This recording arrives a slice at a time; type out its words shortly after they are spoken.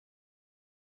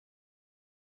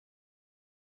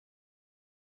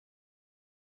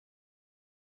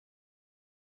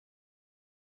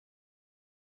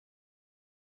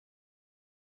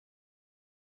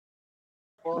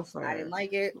Well, I didn't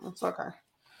like it. It's okay.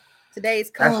 Today's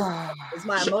cup is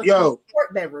my emotional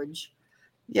support beverage.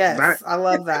 Yes, I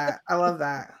love that. I love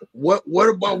that. What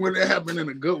about when it happened in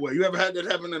a good way? You ever had that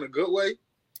happen in a good way?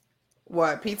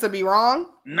 What, pizza be wrong?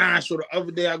 Nah, so the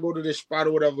other day I go to this spot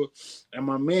or whatever, and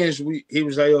my man's he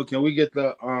was like, yo, can we get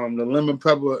the lemon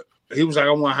pepper? He was like,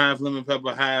 I want half lemon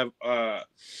pepper, half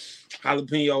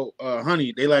jalapeno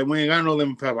honey. They like, we ain't got no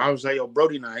lemon pepper. I was like, yo,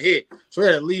 Brody not here. So we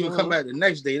had to leave and come back the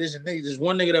next day. This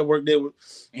one nigga that worked there and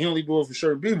he only do it for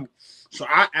certain people. So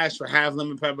I asked for half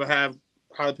lemon pepper, half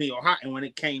jalapeno hot, and when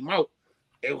it came out,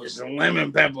 it was the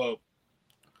lemon pepper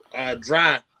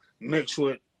dry mixed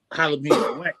with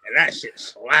jalapeno wet, and that shit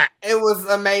slapped. It was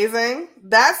amazing.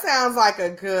 That sounds like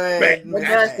a good. It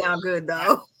does sound good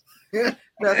though.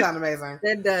 That sounds amazing.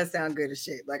 That does sound good as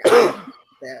shit. Like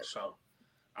that. So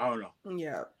I don't know.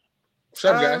 Yeah. What's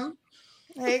up, guys?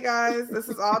 Hey guys, this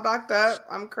is All Docked Up.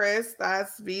 I'm Chris.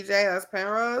 That's VJ. That's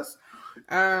Penrose.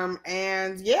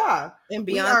 And yeah, and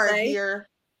Beyonce we are here.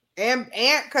 And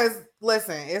because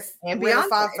listen, it's and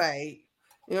Beyonce.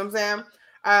 You know what I'm saying?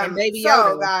 And Baby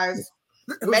Yoda, guys.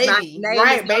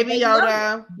 Baby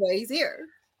Yoda. But he's here.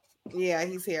 Yeah,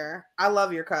 he's here. I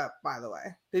love your cup, by the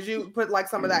way. Did you put like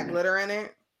some of that glitter in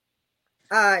it?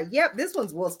 Yep. This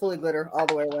was fully glitter all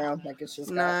the way around. Like it's just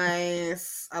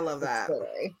nice. I love that.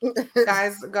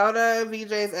 Guys, go to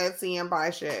VJ's Etsy and buy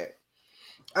shit.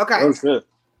 Okay. Oh shit.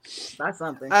 That's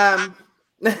something.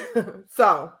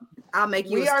 So I'll make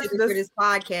you a sticker for this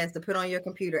podcast to put on your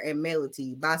computer and mail it to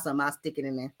you. Buy something, I'll stick it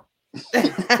in there.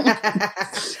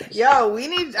 Yo, we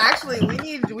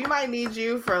might need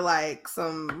you for like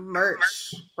some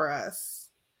merch for us.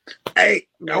 Hey,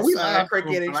 are we live?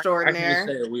 Cricket extraordinaire. I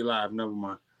can say we live. Never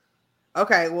mind.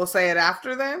 Okay, we'll say it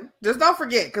after then. Just don't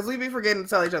forget, because we be forgetting to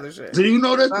tell each other shit. Do you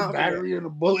know that the battery in a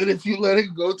bullet, if you let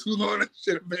it go too long, that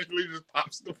shit eventually just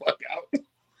pops the fuck out?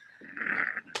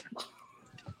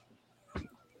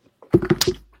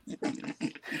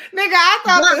 Nigga, I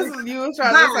thought this was you was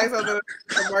trying to say something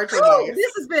to merchandise.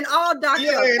 This has been All Docked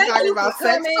Up. You talking about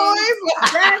sex toys?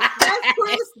 That's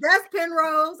Chris. That's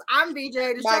Penrose. I'm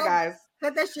VJ. Bye, guys.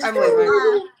 Cut that shit. I'm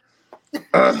leaving.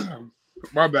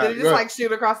 My bad. Did he just like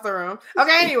shoot across the room?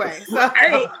 Okay, anyway. So.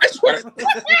 Hey, I swear. Oh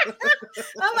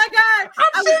my God.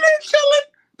 I'm sitting there chilling.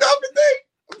 The other day,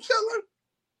 I'm chilling,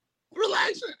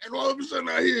 relaxing, and all of a sudden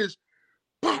I hear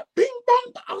pop, bing,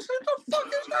 bong. I was like, what the fuck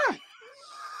is that?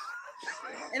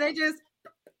 And I just.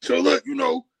 So look, you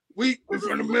know, we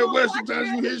from the Midwest. Sometimes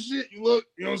you hear shit, you look,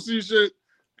 you don't see shit.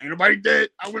 Ain't nobody dead.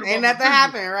 Ain't nothing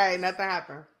happened, right? Nothing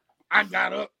happened. I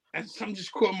got up and something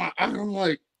just caught my eye. I'm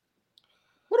like,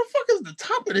 what the fuck is the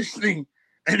top of this thing?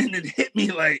 And then it hit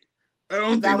me like, I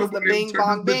don't that think was the bing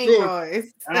bong bing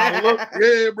noise. And I look,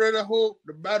 yeah, bro,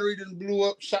 the battery just blew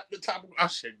up, shot the top. I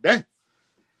said, damn.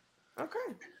 Okay.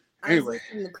 Anyway,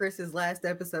 I listened to Chris's last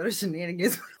episode of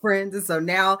Shenanigans with Friends, and so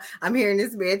now I'm hearing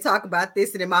this man talk about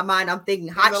this, and in my mind, I'm thinking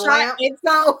hot shot. And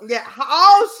so, yeah.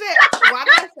 Oh shit! Why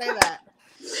did I say that?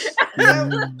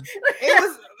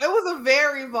 It was a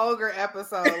very vulgar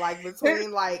episode, like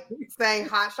between like saying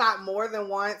hot shot more than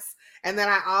once, and then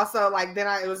I also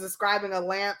it was describing a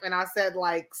lamp, and I said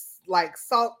like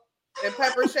salt and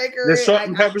pepper shaker. The salt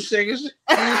and pepper shakers.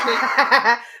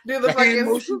 Do the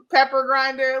fucking pepper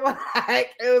grinder.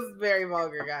 Like it was very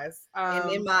vulgar, guys.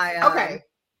 And in my okay.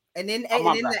 And then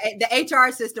the HR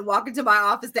assistant walked into my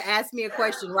office to ask me a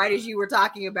question right as you were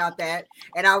talking about that.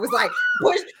 And I was like,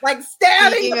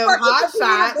 stabbing the hot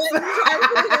shots.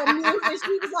 And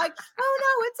she was like, oh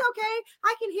no, it's okay.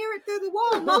 I can hear it through the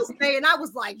wall most day. And I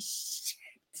was like, shit.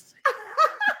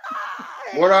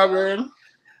 What up, man?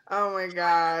 Oh my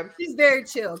God. She's very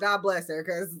chill. God bless her.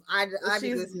 Because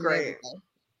she's great.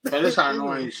 But that's how I know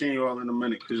I ain't seen you all in a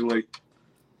minute. Because like,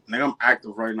 nigga, I'm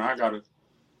active right now. I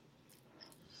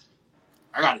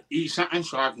gotta eat something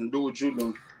so I can do what you're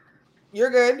doing. You're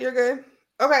good.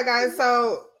 Okay, guys.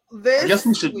 So this. I guess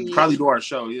we should probably do our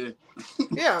show. Yeah.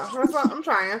 Yeah, that's what I'm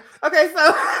trying. Okay,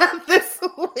 so this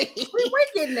week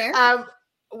we're getting there.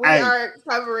 We are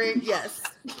covering. Yes.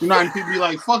 You know how people be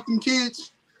like fucking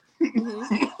kids.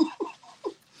 Mm-hmm.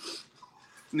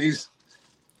 Niggas.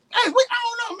 Hey, I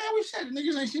don't know, man. We said the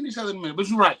niggas ain't seen each other in a minute, but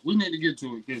you're right. We need to get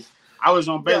to it because I was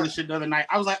on Baylor shit the other night.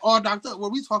 I was like, "Oh, doctor,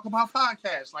 well, we talk about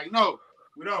podcasts." Like, no.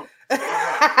 We don't.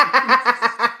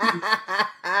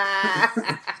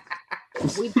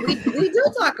 we do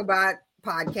talk about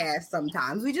podcasts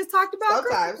sometimes. We just talked about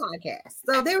podcasts.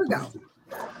 So there we go.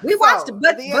 We watched it,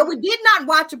 but we did not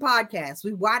watch a podcast.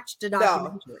 We watched a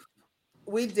documentary. No,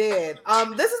 we did.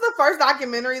 This is the first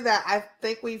documentary that I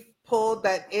think we've pulled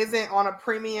that isn't on a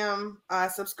premium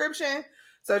subscription.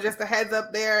 So just a heads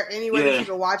up there. Anywhere that you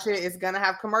can watch it, it's gonna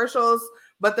have commercials,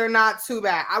 but they're not too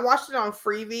bad. I watched it on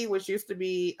Freevee, which used to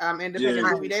be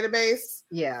Independent Movie Database.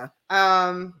 Yeah.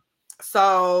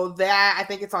 So that I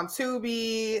think it's on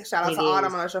Tubi. Shout out to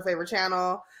Autumn, on your favorite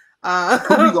channel.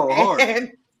 Tubi go hard.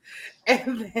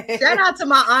 And then, shout out to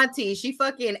my auntie. She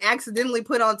fucking accidentally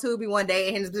put on Tubi one day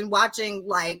and has been watching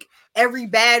like every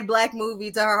bad black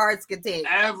movie to her heart's content.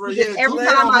 Every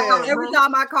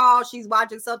time I call, she's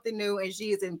watching something new and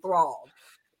she is enthralled.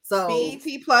 So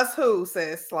BET plus who,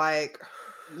 sis? Like,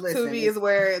 listen, Tubi is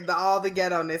where all the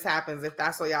ghetto-ness happens, if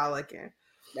that's what y'all looking.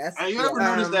 You ever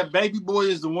notice that Baby Boy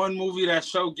is the one movie that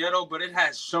show ghetto, but it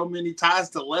has so many ties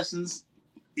to lessons,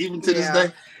 even to this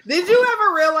day? Did you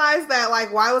ever realize that,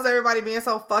 like, why was everybody being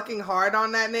so fucking hard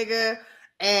on that nigga?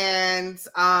 And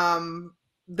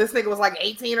this nigga was like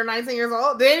 18 or 19 years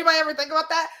old. Did anybody ever think about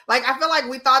that? Like, I feel like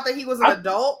we thought that he was an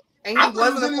adult, and he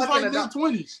wasn't a fucking adult.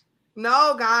 20s.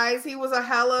 No, guys, he was a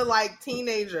hella like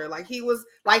teenager. Like he was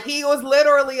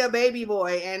literally a baby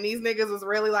boy, and these niggas was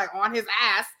really like on his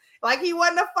ass. Like he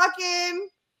wasn't a fucking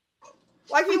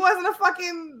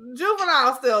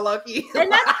juvenile still, Loki.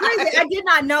 And that's crazy. I did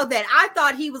not know that. I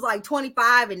thought he was like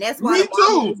 25, and that's why he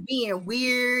was being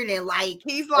weird and like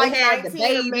he's like 19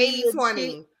 or maybe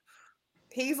 20.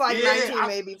 He's like 19,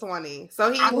 maybe 20.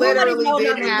 So he literally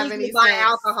didn't have any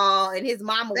alcohol, and his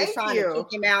mama was trying to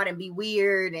kick him out and be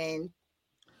weird and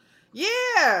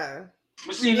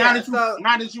But see, now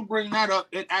that you bring that up,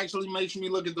 it actually makes me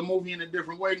look at the movie in a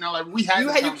different way. Now, like we had,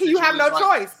 you have no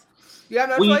choice. You have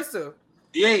no choice to.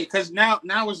 Yeah, because now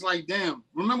it's like, damn.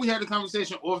 Remember we had a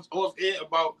conversation off air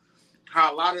about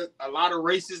how a lot of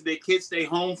races, their kids stay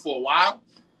home for a while,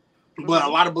 but a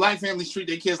lot of black families treat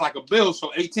their kids like a bill.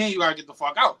 So 18, you gotta get the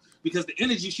fuck out, because the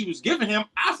energy she was giving him,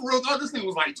 I for real thought this thing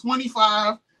was like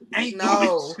 25.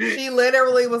 She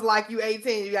literally was like, "You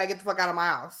 18, you gotta get the fuck out of my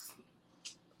house.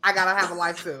 I gotta have a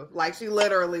life too." Like she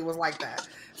literally was like that.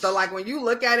 So like when you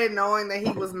look at it, knowing that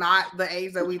he was not the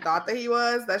age that we thought that he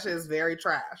was, that shit is very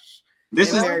trash.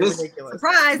 This is very ridiculous.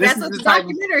 Surprise! That's what the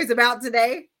documentary is about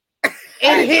today.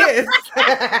 It is. We're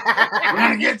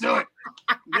gonna get to it.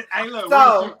 Hey, look.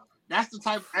 So that's the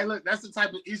type. Hey, look. That's the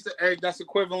type of Easter egg that's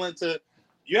equivalent to.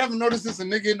 You ever notice this? A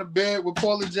nigga in the bed with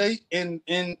Paula J in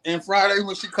Friday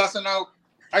when she cussing out.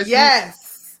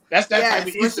 Yes. That's that type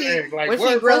of Easter egg. Like when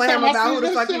she grilling him about who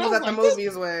the fuck he was at the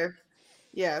movies with.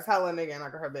 Yes, hella nigga in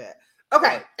her bed.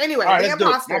 Okay. Anyway, The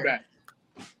Imposter.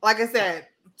 Like I said,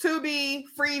 Tubi,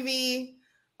 Freevee,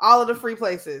 all of the free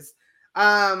places.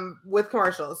 With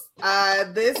commercials.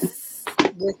 This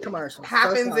with commercials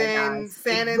happens in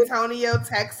San Antonio,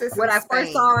 Texas. When I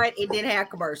first saw it, it didn't have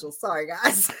commercials. Sorry,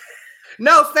 guys.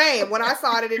 No, same. When I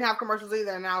saw it, it didn't have commercials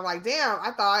either, and I was like, "Damn!"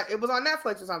 I thought it was on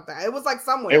Netflix or something. It was like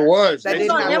somewhere. It was. It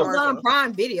was on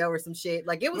Prime Video or some shit.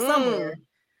 Like it was somewhere.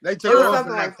 They took it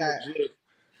something like that.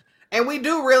 And we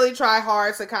do really try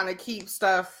hard to kind of keep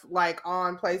stuff like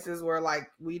on places where like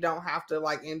we don't have to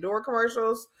like endure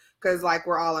commercials, because like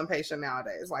we're all impatient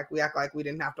nowadays. Like we act like we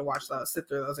didn't have to watch those, sit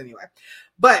through those anyway.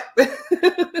 But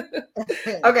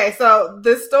okay, so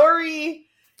the story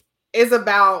is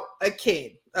about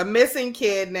a missing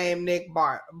kid named Nick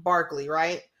Barkley,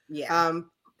 right? Yeah.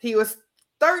 He was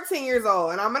 13 years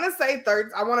old, and I'm gonna say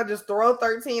I want to just throw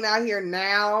 13 out here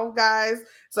now, guys,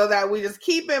 so that we just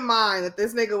keep in mind that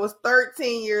this nigga was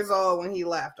 13 years old when he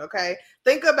left. Okay,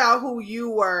 think about who you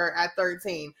were at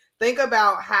 13. Think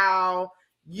about how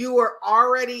you were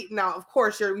already. Now, of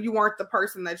course, you weren't the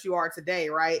person that you are today,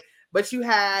 right? But you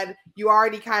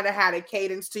already kind of had a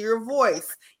cadence to your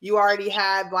voice. You already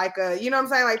had like you know what I'm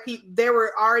saying? Like there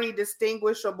were already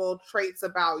distinguishable traits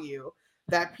about you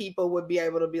that people would be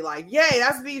able to be like, "Yay,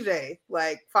 that's VJ."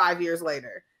 Like 5 years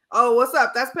later, "Oh, what's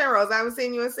up? That's Penrose. I haven't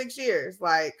seen you in 6 years."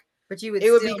 Like, but it would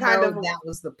be kind of that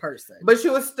was the person. But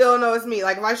you would still know it's me.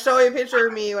 Like if I show you a picture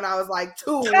of me when I was like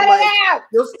 2, like,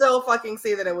 you'll still fucking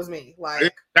see that it was me.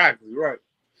 Like exactly right.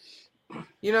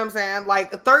 You know what I'm saying?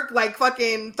 Like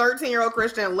fucking 13-year-old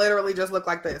Christian literally just looked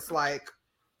like this. Like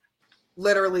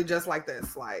literally just like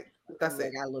this. Like that's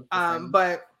it. I look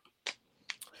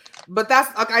but that's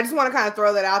okay. I just want to kind of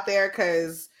throw that out there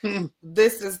because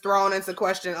this is thrown into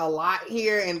question a lot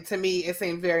here, and to me, it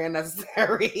seemed very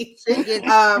unnecessary. It gets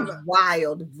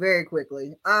wild very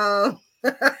quickly.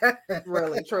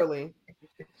 Really, truly.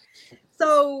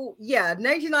 So yeah,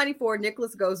 1994,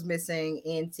 Nicholas goes missing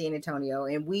in San Antonio,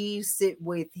 and we sit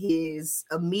with his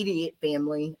immediate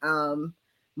family.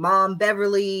 Mom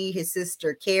Beverly, his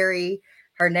sister Carrie.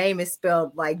 Her name is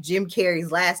spelled like Jim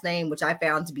Carrey's last name, which I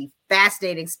found to be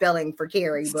fascinating spelling for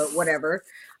Carrie, but whatever.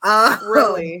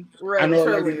 Really, I know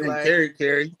truly, like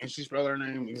Carrie, and she spelled her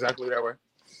name exactly that way.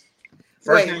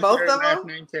 First Wait, name both Carey, of last them?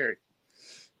 name Carey.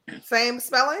 Same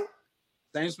spelling?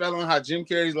 Same spelling how Jim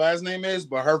Carrey's last name is,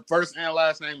 but her first and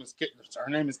last name is her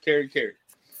name is Carey Carey.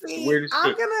 See, Weirdest I'm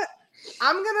shit.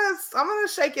 gonna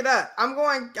shake it up. I'm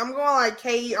going like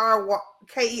Keri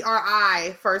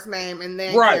first name and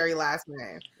then Right. Carey last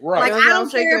name. Right. Like, You know, I I'm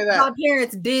don't shaking care it if up. my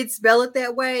parents did spell it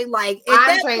that way. Like, at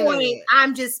I'm that changing point, it.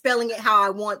 I'm just spelling it how I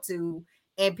want to.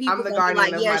 And people I'm the gonna be guardian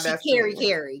like, of yeah, my she destiny.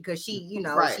 Carey, because she, you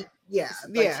know, Right. she, yeah.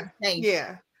 Yeah.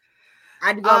 Yeah.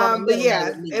 I do go by my But middle yeah,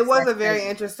 name at least. it was That's a very crazy.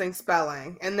 interesting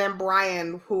spelling. And then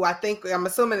Brian, who I'm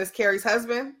assuming is Carrie's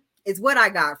husband. It's what I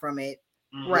got from it.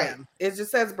 Right. Yeah. It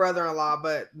just says brother-in-law,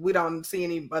 but we don't see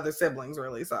any other siblings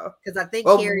really. So Because I think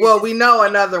we know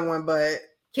another one, but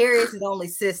Carrie is his only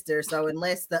sister. So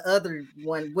unless the other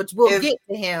one, which we'll get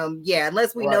to him,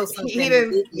 unless we know something, he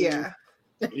didn't. Yeah.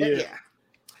 Yeah.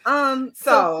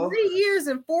 So 3 years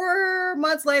and 4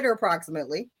 months later,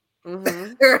 approximately.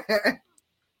 Mm-hmm.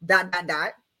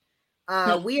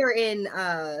 We are in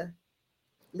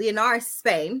Leonardo,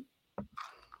 Spain.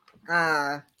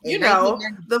 You know,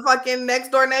 the fucking next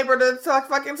door neighbor to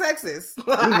fucking Texas.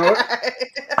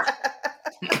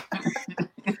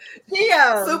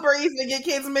 Yeah, super easy to get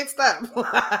kids mixed up.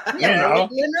 Leonardo,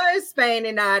 Spain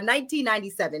in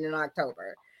 1997 in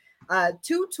October.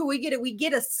 We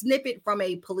get a snippet from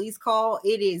a police call.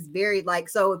 It is very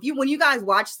so when you guys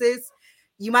watch this,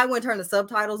 you might want to turn the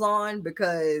subtitles on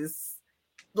because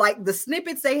like the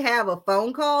snippets they have of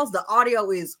phone calls, the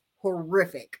audio is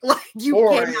horrific. Like you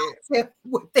cannot tell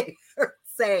what they are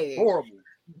saying. Horrible.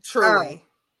 Truly.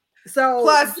 So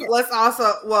plus let's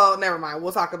also never mind.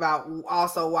 We'll talk about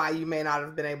also why you may not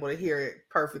have been able to hear it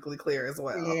perfectly clear as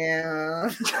well.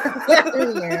 Yeah.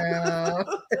 Yeah.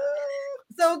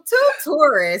 So 2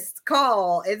 tourists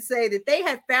call and say that they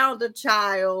had found a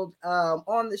child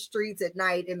on the streets at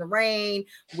night in the rain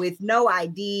with no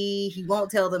ID. He won't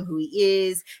tell them who he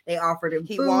is. They offered him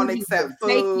food. He won't accept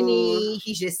food.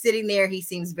 He's just sitting there. He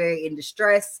seems very in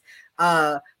distress.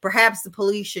 Perhaps the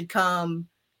police should come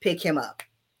pick him up.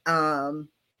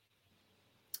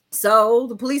 So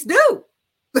the police do.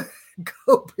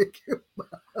 Go pick him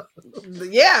up.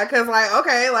 Yeah, because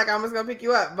I'm just gonna pick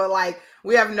you up, but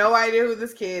we have no idea who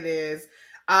this kid is.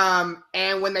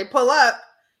 And when they pull up,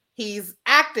 he's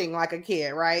acting like a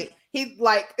kid, right? He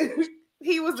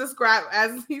he was described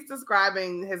as he's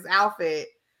describing his outfit,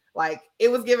 it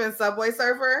was given Subway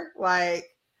Surfer, like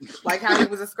how he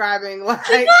was describing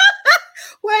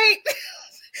Wait,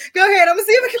 go ahead. I'm gonna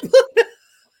see if I can pull it up.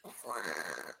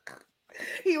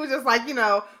 He was just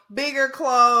bigger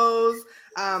clothes,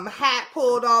 hat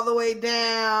pulled all the way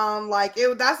down.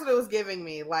 That's what it was giving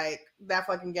me, that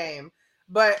fucking game.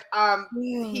 But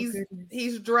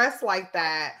he's dressed like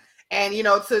that, and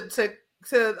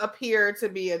to appear to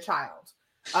be a child.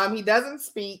 He doesn't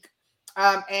speak,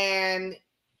 and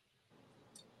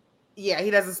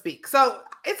he doesn't speak. So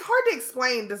it's hard to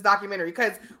explain this documentary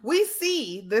because we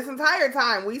see this entire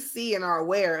time and are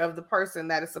aware of the person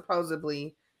that is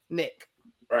supposedly Nick.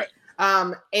 Right.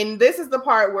 And this is the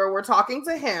part where we're talking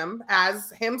to him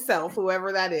as himself,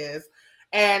 whoever that is,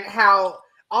 and how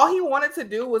all he wanted to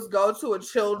do was go to a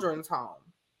children's home.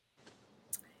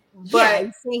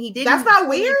 But he didn't. That's not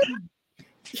weird.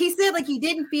 He said he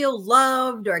didn't feel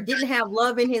loved or didn't have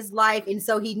love in his life, and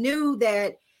so he knew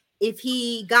that if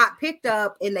he got picked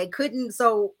up and they couldn't,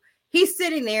 so he's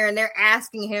sitting there and they're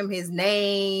asking him his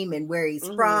name and where he's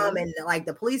from. And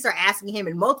the police are asking him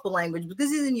in multiple languages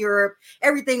because he's in Europe.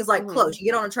 Everything's close.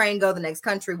 You get on a train, go to the next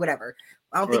country, whatever.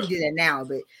 I don't think you do that now,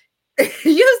 but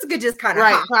you used to just kind of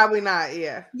hop. Probably not.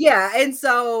 Yeah. Yeah. And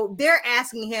so they're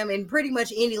asking him in pretty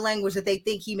much any language that they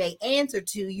think he may answer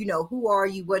to, who are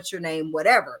you? What's your name?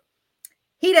 Whatever.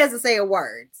 He doesn't say a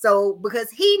word. So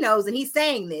because he knows, and he's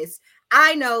saying this,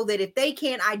 I know that if they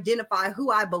can't identify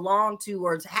who I belong to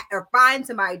or find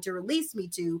somebody to release me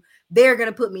to, they're going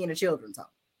to put me in a children's home.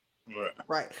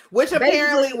 Right. Which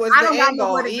apparently was the end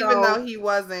goal, even though he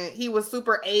was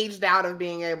super aged out of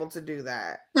being able to do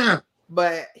that.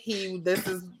 But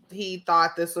he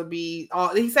thought this would be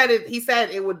all. He said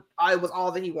it was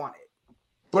all that he wanted.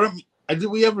 But did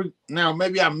we ever, now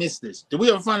maybe I missed this. Did we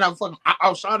ever find out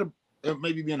outside of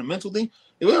maybe being a mental thing?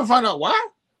 Did we ever find out why?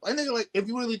 If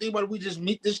you really think about it, we just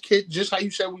meet this kid, just how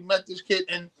you said we met this kid,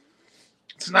 and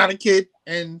it's not a kid,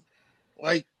 and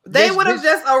they would have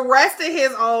just arrested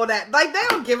his old ass. They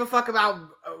don't give a fuck about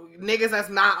niggas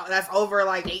that's over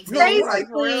 18.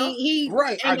 Basically, he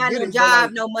ain't got no job,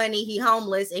 no money, he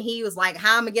homeless, and he was like,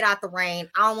 how I'm gonna get out the rain?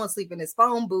 I don't want to sleep in his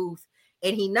phone booth,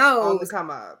 and he knows come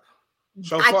up.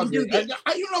 So I can do this.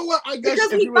 You know what? I guess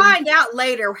because we find out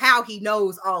later how he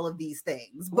knows all of these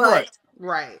things, but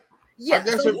right. Yeah,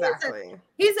 so exactly.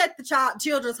 He's at the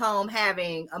children's home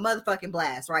having a motherfucking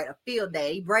blast, right? A field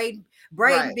day. He braiding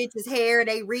bitches' hair.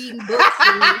 They reading books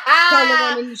and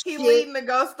coloring He shit. leading the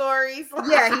ghost stories.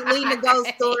 Yeah, he leading the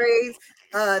ghost stories.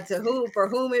 For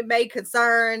whom it may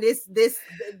concern, this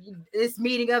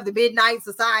meeting of the Midnight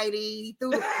Society,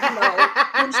 threw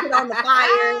shit on the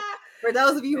fire. For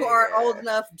those of you who are old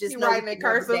enough, just know writing in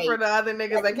cursive for the other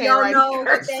niggas that can't write. Know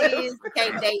what that is.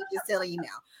 Can't date. Just telling you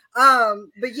now.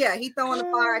 But yeah, he throwing the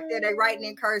fire out there. They writing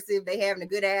in cursive. They having a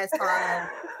good ass time.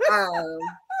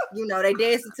 They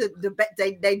dancing to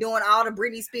they doing all the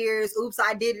Britney Spears "Oops,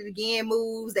 I Did It Again"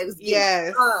 moves. They was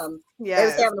they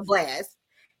was having a blast.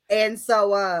 And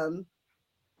so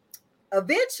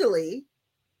eventually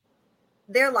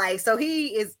they're like, so he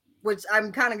is, which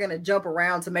I'm kind of going to jump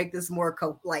around to make this more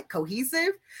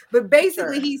cohesive, but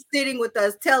basically he's sitting with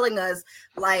us telling us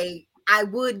like, I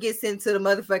would get sent to the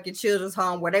motherfucking children's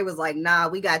home where they was like, nah,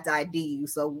 we got to ID you.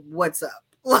 So what's up?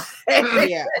 Like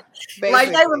they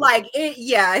were like,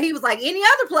 he was like, any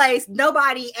other place,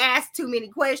 nobody asked too many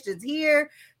questions.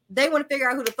 Here they want to figure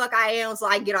out who the fuck I am so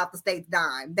I can get off the state's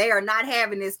dime. They are not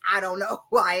having this I don't know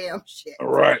who I am shit.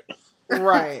 Right.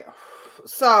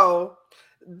 So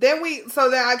then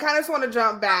I kind of just want to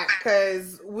jump back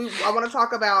because I want to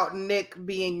talk about Nick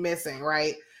being missing,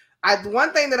 right?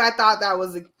 One thing that I thought that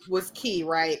was key,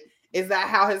 right, is that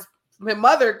how his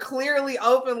mother clearly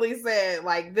openly said,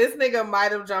 like, this nigga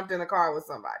might have jumped in a car with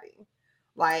somebody.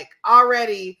 Like,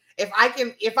 already, if I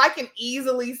can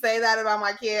easily say that about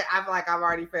my kid, I feel like I've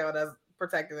already failed as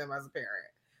protecting them as a parent.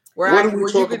 What did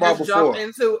we talk about before?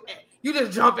 You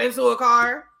just jump into a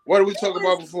car. What did we talk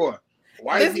about before?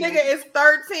 This nigga is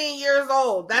 13 years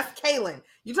old. That's Kaylin.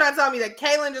 You trying to tell me that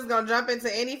Kaylin just gonna jump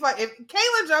into any fuck? If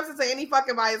Kaylin jumps into any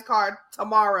fucking body's car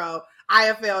tomorrow, I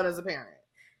have failed as a parent.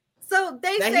 So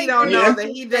they say he don't know that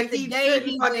he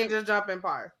shouldn't fucking just jump in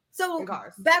cars. So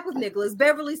back with Nicholas,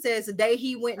 Beverly says the day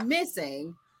he went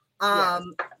missing,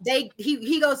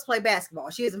 he goes to play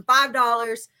basketball. She gives him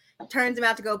 $5, turns him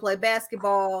out to go play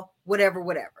basketball, whatever.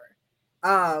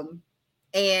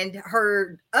 And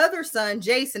her other son,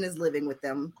 Jason, is living with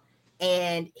them.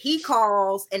 And he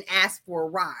calls and asks for a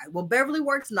ride. Well, Beverly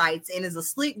works nights and is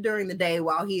asleep during the day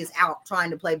while he is out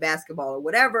trying to play basketball or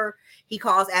whatever. He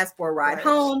calls, asks for a ride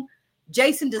home.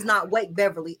 Jason does not wake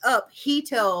Beverly up. He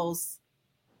tells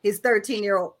his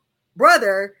 13-year-old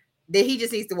brother that he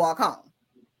just needs to walk home.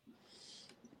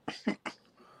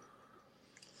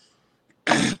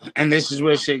 And this is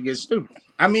where shit gets stupid.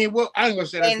 I mean, well, I ain't gonna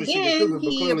say that's where shit gets stupid, but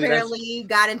he apparently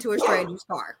got into a stranger's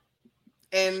car.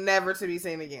 And never to be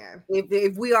seen again.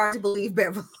 If we are to believe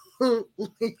Beverly.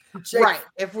 Right.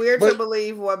 If we're to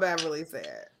believe what Beverly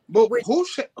said. But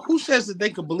who says that they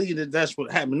could believe that that's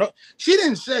what happened? No, she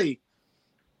didn't say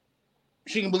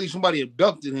she can believe somebody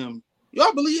abducted him.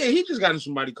 Y'all believe, he just got in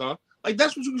somebody's car. Like,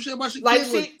 that's what you said about she.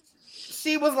 Like,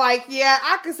 she was like, yeah,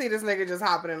 I could see this nigga just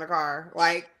hopping in the car.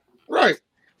 Like, right.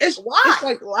 It's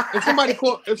like why? If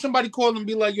somebody called and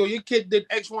be like, yo, your kid did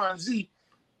X, Y, and Z,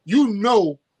 you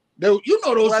know those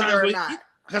times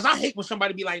because I hate when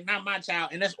somebody be like, not my child,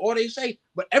 and that's all they say.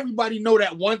 But everybody know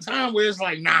that one time where it's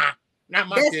like, nah, not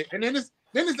my kid. And then it's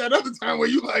that other time where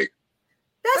you like,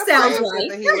 that sounds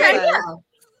right. I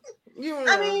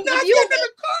mean,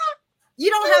 you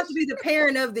don't have to be the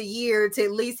parent of the year to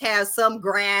at least have some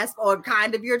grasp on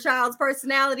kind of your child's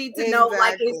personality to know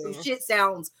like if some shit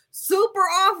sounds super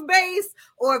off base,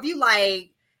 or if you like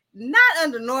not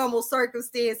under normal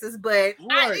circumstances, but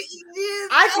I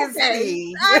can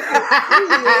see.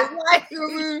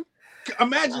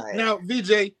 Imagine now,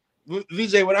 VJ,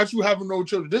 without you having no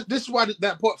children, this is why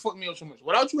that part fucked me up so much.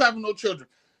 Without you having no children,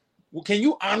 well, can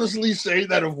you honestly say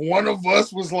that if one of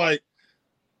us was like,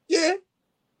 yeah,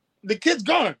 the kid's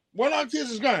gone, one of our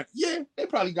kids is gone, yeah, they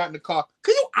probably got in the car,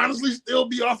 can you honestly still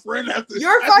be our friend after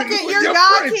your god kid?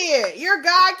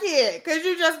 Could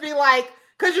you just be like,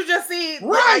 could you just see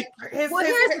right? Here's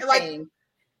the thing.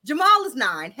 Jamal is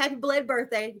 9. Happy belated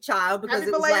birthday, child, because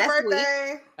it was last week.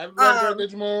 Happy belated birthday,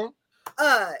 Jamal.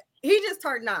 He just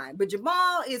turned 9, but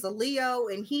Jamal is a Leo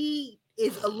and he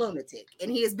is a lunatic,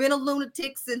 and he has been a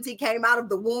lunatic since he came out of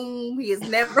the womb. He has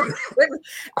never,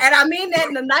 and I mean that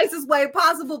in the nicest way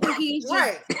possible, but he's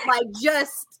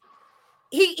just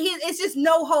it's just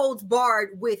no holds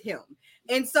barred with him.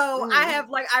 And so I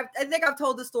think I've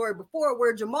told this story before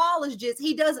where Jamal is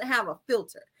he doesn't have a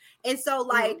filter. And so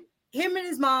like him and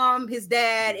his mom, his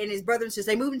dad, and his brother and sister,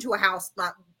 they moved into a house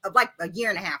like a year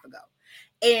and a half ago.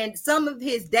 And some of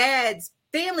his dad's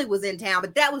family was in town,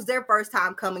 but that was their first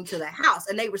time coming to the house,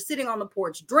 and they were sitting on the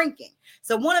porch drinking.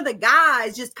 So one of the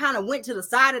guys just kind of went to the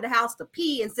side of the house to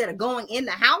pee instead of going in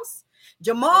the house.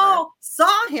 Jamal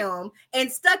saw him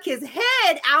and stuck his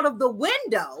head out of the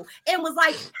window and was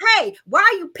like, hey, why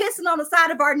are you pissing on the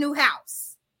side of our new house?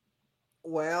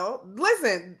 Well,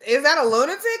 listen, is that a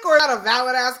lunatic or is that a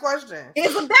valid ass question?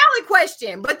 It's a valid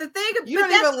question, but the thing you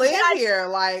don't even live here,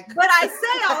 like. But I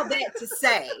say all that to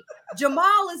say,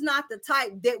 Jamal is not the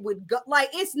type that would go like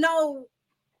it's no,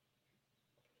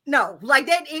 like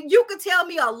that. If you could tell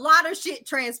me a lot of shit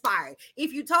transpired.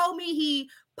 If you told me he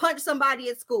punched somebody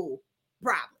at school,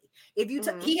 probably. If you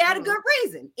he had a good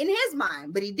reason in his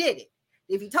mind, but he did it.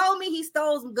 If you told me he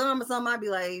stole some gum or something, I'd be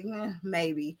like,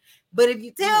 maybe. But if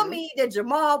you tell me that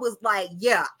Jamal was like,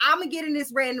 yeah, I'm going to get in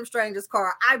this random stranger's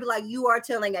car, I'd be like, you are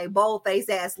telling a bold-faced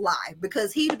ass lie.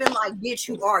 Because he'd have been like, bitch,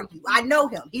 who are you? I know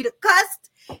him. He'd have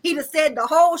cussed. He'd have said the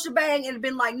whole shebang and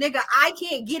been like, nigga, I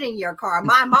can't get in your car.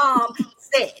 My mom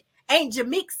said. Aunt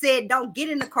Jameek said, don't get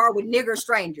in the car with nigger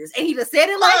strangers. And he'd have said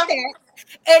it like that.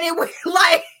 And it was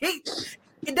like...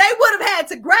 they would have had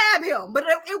to grab him, but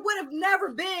it would have never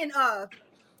been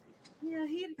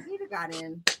he'd have got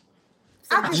in.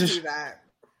 I can see that.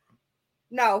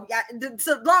 No,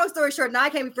 so long story short, now I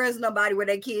can't be friends with nobody where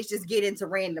their kids just get into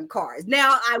random cars.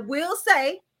 Now I will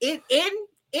say in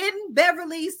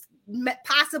Beverly's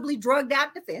possibly drugged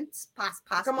out defense,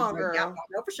 possibly come on, girl, out, I don't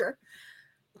know for sure.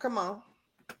 Come on.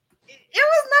 It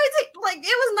was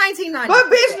 1990. But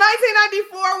bitch,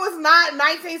 1994 was not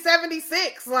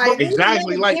 1976. Like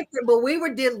exactly, like but we were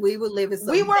living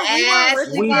some we were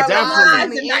risking our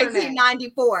lives in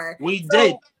 1994. We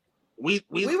did. We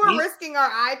were risking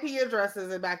our IP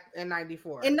addresses back in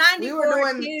 94. In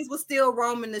 94, kids were still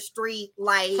roaming the street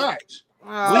like. Facts.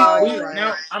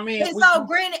 Now, I mean,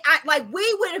 granted,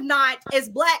 we would have not, as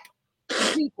Black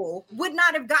people, would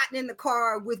not have gotten in the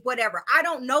car with whatever. I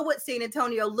don't know what San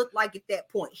Antonio looked like at that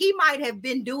point. He might have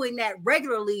been doing that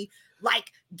regularly, like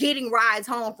getting rides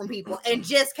home from people, and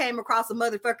just came across a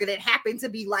motherfucker that happened to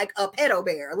be like a pedo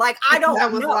bear. Like I don't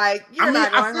know. Like you're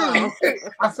not going home.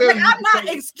 I'm not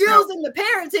excusing the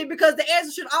parenting because the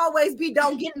answer should always be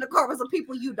don't get in the car with some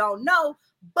people you don't know.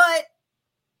 But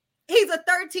he's a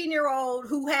 13-year-old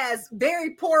who has very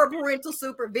poor parental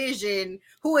supervision,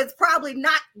 who is probably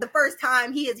not the first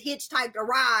time he has hitchhiked a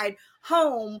ride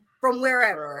home from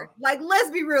wherever. Like,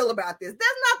 let's be real about this. That's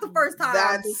not the first time.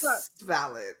 That's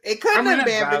valid. It couldn't have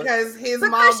been because his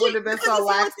mom would have been so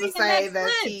lax to say that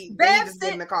he just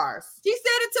get in the cars. She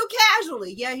said it too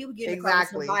casually. Yeah, he would get in the car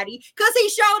with somebody because he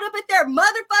showed up at their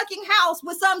motherfucking house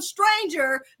with some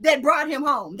stranger that brought him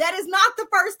home. That is not the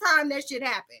first time that shit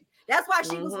happened. That's why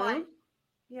she was like,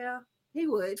 yeah, he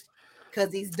would.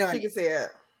 Because he's done She can see it.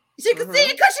 She can see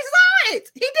it because she saw it.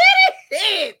 He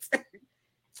did it.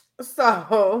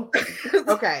 So,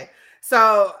 okay.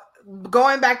 So,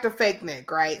 going back to Fake Nick,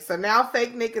 right? So, now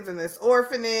Fake Nick is in this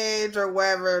orphanage or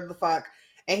wherever the fuck.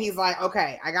 And he's like,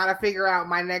 okay, I got to figure out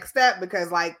my next step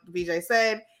because, like BJ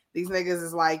said, these niggas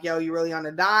is like, yo, you really on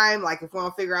a dime. Like, if we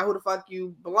don't figure out who the fuck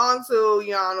you belong to,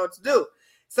 you don't know what to do.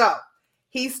 So,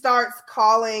 he starts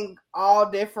calling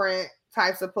all different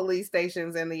types of police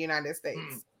stations in the United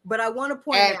States. But I want to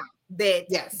point out that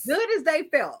good as they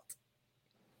felt,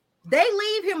 they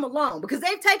leave him alone because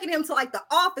they've taken him to like the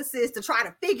offices to try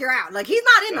to figure out. Like he's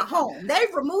not in the home.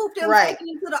 They've removed him, taken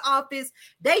him to the office.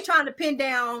 They trying to pin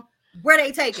down where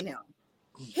they taking him.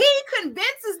 He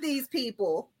convinces these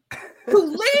people to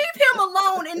leave him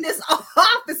alone in this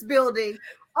office building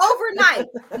overnight.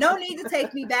 No need to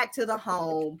take me back to the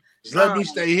home. Just let me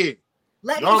stay here.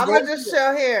 I'm gonna just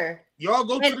chill here. Y'all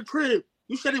go to the crib.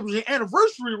 You said it was your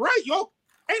anniversary, right? Y'all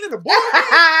ain't it a boy?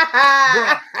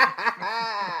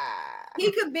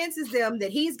 He convinces them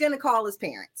that he's gonna call his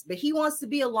parents, but he wants to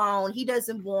be alone. He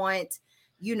doesn't want,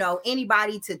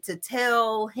 anybody to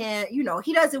tell him.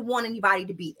 He doesn't want anybody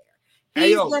to be there.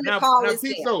 He's gonna call his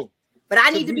parents. But I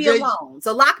need to be alone.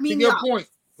 So lock me in the office.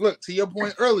 To your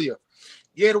point earlier.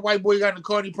 Yeah, the white boy got in the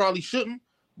car and he probably shouldn't,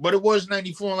 but it was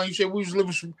 94. Like you said, we was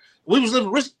living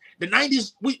risk. The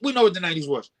 90s, we know what the 90s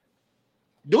was.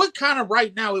 Do it kind of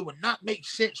right now, it would not make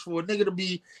sense for a nigga to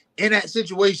be in that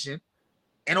situation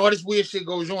and all this weird shit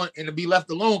goes on and to be left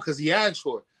alone because he asked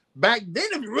for it. Back then,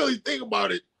 if you really think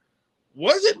about it,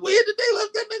 was it weird that they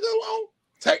left that nigga alone?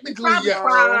 Technically, he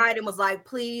cried and was like,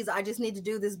 please, I just need to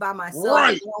do this by myself.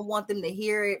 Right. I don't want them to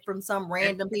hear it from some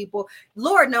random people.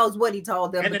 Lord knows what he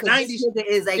told them because this nigga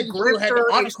is a grifter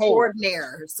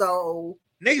extraordinaire. So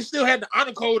niggas still had the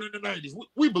honor code in the 90s.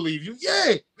 We believe you.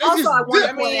 Yeah. Also, I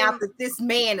want to point out that this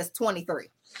man is 23.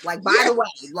 Like, by the way,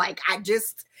 like, he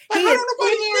is 10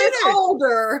 years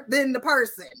older than the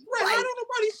person. Right. Like, how don't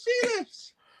nobody see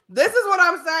this? This is what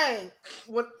I'm saying.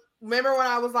 Remember when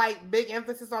I was like, big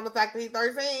emphasis on the fact that he's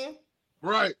 13?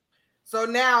 Right. So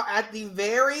now at the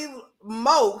very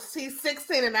most, he's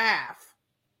 16 and a half.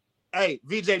 Hey,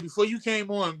 VJ, before you came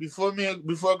on, before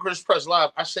Chris pressed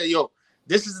live, I said, yo,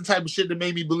 this is the type of shit that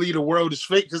made me believe the world is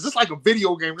fake. Because it's like a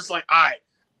video game. It's like, all right,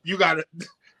 you got it.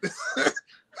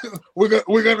 we're gonna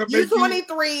You're make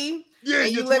 23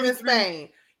 and you live in Spain.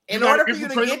 In order for you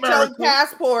to get America. your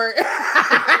passport,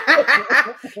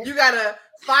 you gotta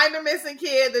find a missing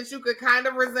kid that you could kind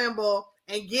of resemble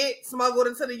and get smuggled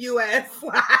into the U.S.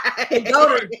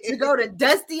 to go to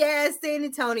dusty ass San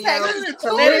Antonio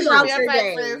to live out your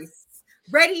days.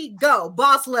 Ready, go,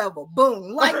 boss level,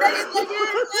 boom, like that.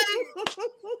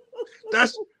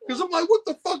 That's because I'm like, what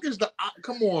the fuck is the?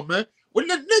 Come on, man. When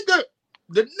the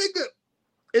nigga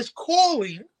is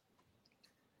calling.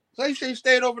 So you say he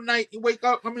stayed overnight. He wake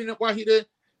up. I mean, while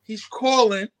he's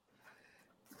calling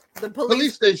the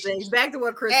police station. Back to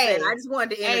what Chris said. I just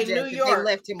wanted to interject. New York, they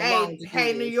left him alone.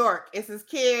 New York. It's this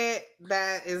kid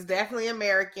that is definitely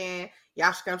American.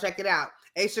 Y'all should come check it out.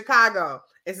 Hey, Chicago.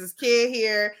 It's this kid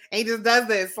here, and he just does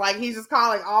this. Like, he's just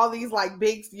calling all these like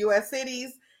big U.S.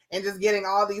 cities and just getting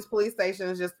all these police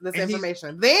stations just this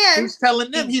information. Then he's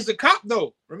telling them he's a cop,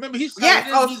 though. Remember, he's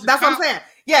telling them he's that's what I'm saying.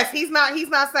 Yes, he's not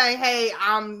saying, "Hey,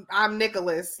 I'm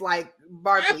Nicholas like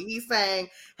Barkley." He's saying,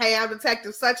 "Hey, I'm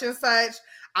Detective such and such.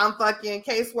 I'm fucking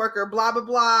caseworker, blah blah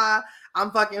blah.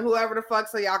 I'm fucking whoever the fuck,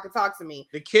 so y'all can talk to me."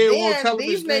 The kid won't tell him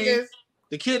his name.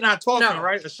 The kid not talking,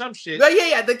 right? Or some shit. But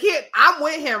yeah, the kid, I'm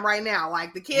with him right now.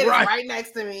 Like, the kid is right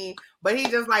next to me, but he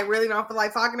just like really don't feel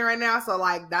like talking to right now. So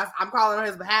like I'm calling on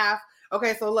his behalf.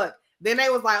 Okay, so look. Then they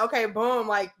was like, okay, boom,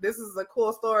 like this is a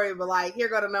cool story, but like here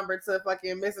go the number to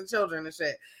fucking missing children and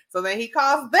shit. So then he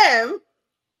calls them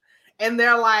and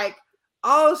they're like,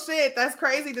 oh shit, that's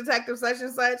crazy, Detective such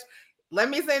and such. Let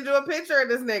me send you a picture of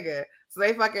this nigga. So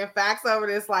they fucking fax over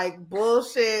this like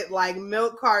bullshit, like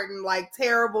milk carton, like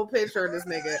terrible picture of this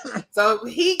nigga. So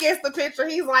he gets the picture.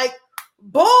 He's like,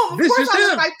 boom, of course I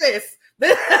look like this.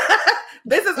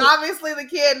 This is obviously the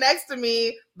kid next to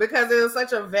me because it was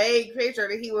such a vague picture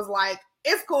that he was like,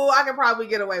 it's cool. I can probably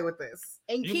get away with this.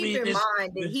 And keep in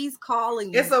mind that he's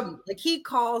calling he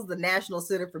calls the National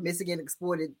Center for Missing and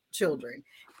Exploited Children.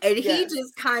 And he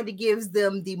just kind of gives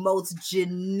them the most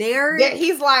generic. Yeah,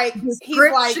 he's like,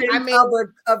 I mean, of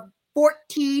a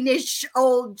 14-ish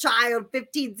old child,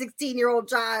 15, 16-year-old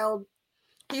child.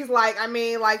 He's like, I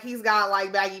mean, like he's got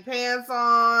like baggy pants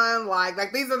on, like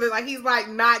these are like he's like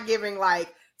not giving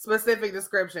like specific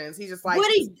descriptions. He's just like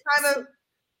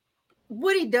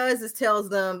what he does is tells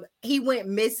them he went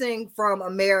missing from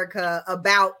America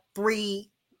about 3.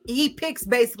 He picks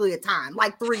basically a time,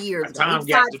 like 3 years ago. Time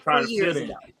gap to try to fit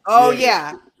in. Oh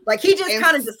yeah. Like he just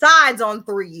kind of decides on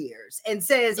 3 years and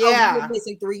says, "Oh, he went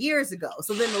missing 3 years ago."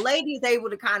 So then the lady is able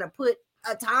to kind of put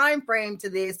a time frame to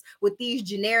this with these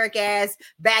generic ass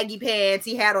baggy pants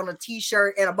he had on a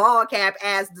t-shirt and a ball cap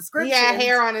as description. He had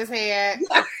hair on his head.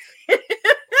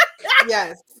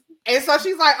 Yes. And so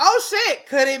she's like, "Oh shit,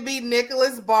 could it be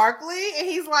Nicholas Barkley?" And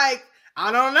he's like,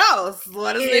 "I don't know.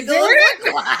 What does Nicholas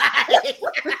look like?"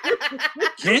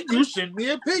 Can you send me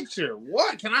a picture?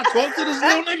 What? Can I talk to this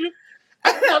little nigga?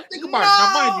 I think about it.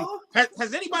 Now, mind you,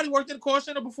 has anybody worked in a call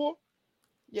center before?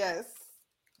 Yes.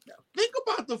 Think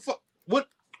about what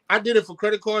I did it for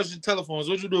credit cards and telephones.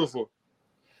 What'd you do it for?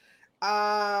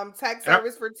 Tech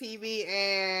service for TV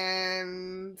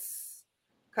and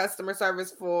customer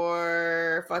service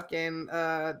for fucking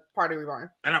Pottery Barn.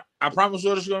 And I promise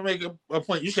you, this is gonna make a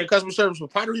point. You said customer service for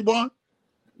Pottery Barn?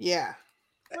 Yeah.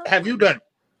 Have you done it?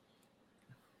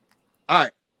 All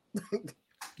right.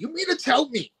 You mean to tell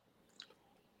me?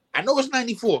 I know it's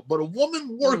 94, but a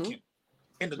woman working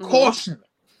in the call center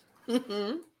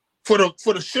for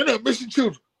the center of missing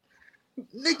children.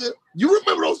 Nigga, you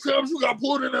remember those times you got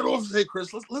pulled in that office? Hey,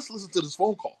 Chris, let's listen to this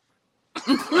phone call.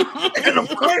 And of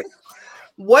course,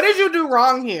 what did you do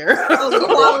wrong here?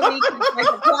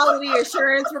 the quality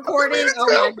assurance recording.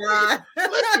 Oh my god!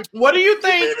 Listen, what do you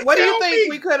think? What do you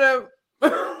think we could have?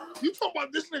 You talking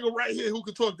about this nigga right here who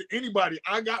can talk to anybody?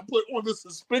 I got put on the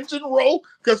suspension roll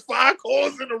because 5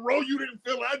 calls in a row you didn't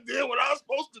feel I did what I was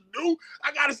supposed to do.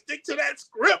 I gotta stick to that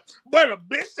script. But a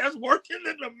bitch that's working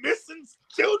in the missing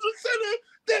children center,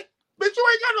 that bitch, you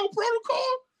ain't got no protocol.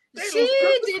 She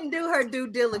didn't do her due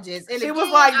diligence. And she was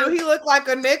like, do he look like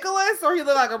a Nicholas or he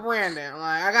look like a Brandon?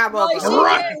 Like, I got both.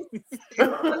 Right.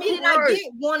 I mean, I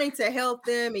get wanting to help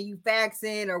them and you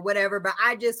faxing or whatever, but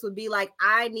I just would be like,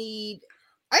 I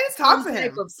just talk to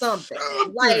him of something.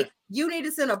 Like, you need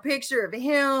to send a picture of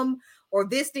him or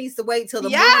this needs to wait till the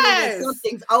morning when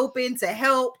something's open to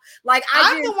help. Like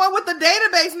I'm the one with the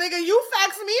database, nigga. You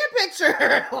fax me a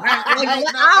picture.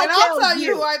 I'll tell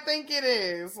you who I think it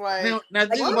is. Like, now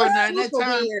think about that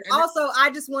time. Also,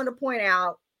 I just want to point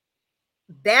out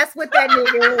that's what that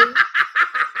nigga.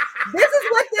 This is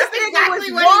what this nigga was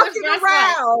walking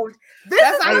around. This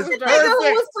is what the nigga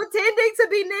who was pretending to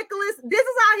be Nicholas. This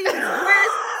is how he was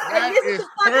dressed. And this is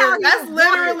how he That's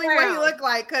literally what he looked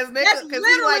like. Because he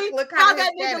like looked how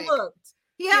that nigga looked.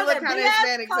 He had that big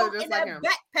ass coat and that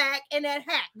backpack and that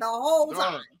hat the whole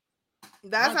time.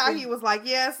 That's how he was like,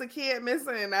 yeah, it's a kid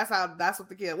missing. That's what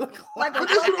the kid looked like. Like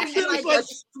a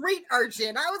street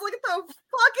urchin. I was like, what the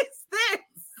fuck is this?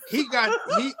 He got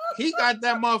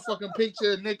that motherfucking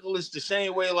picture of Nicholas the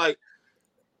same way. Like,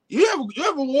 you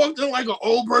ever walked in like an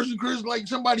old person, Chris, like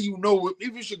somebody you know,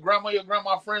 even if your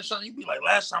grandma friend, something, you'd be like,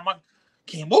 last time I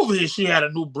came over here, she had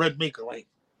a new bread maker. Like,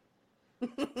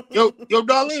 yo,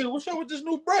 Darlene, what's up with this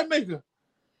new bread maker?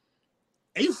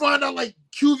 And you find out like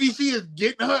QVC is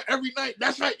getting her every night.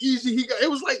 That's how easy he got.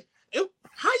 It was like,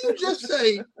 how you just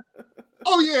say,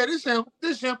 oh yeah, this him.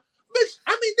 Bitch,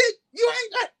 I mean, you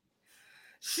ain't got.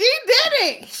 She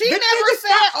didn't. She never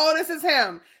said, "Oh, this is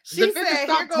him." She said,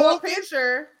 "Here go a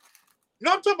picture."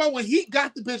 No, I'm talking about when he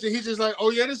got the picture. He's just like,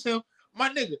 "Oh yeah, this him." My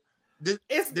nigga, the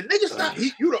nigga stop.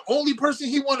 You the only person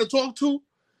he want to talk to.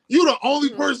 You the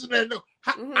only person that know.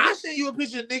 I sent you a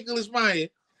picture of Nicholas Meyer.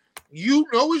 You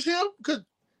know it's him because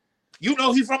you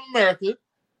know he from America.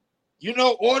 You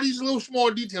know all these little small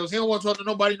details. He don't want to talk to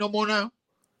nobody no more now.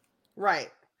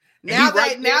 Right. Now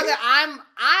that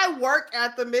I work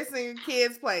at the missing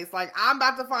kids place, like I'm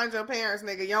about to find your parents,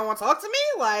 nigga. You don't want to talk to me,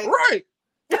 like right?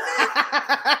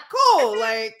 Cool,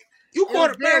 like you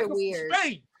caught America from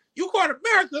Spain. You caught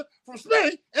America from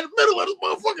Spain in the middle of this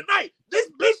motherfucking night. This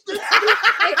bitch,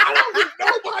 I don't with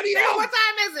nobody else. What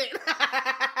time is it?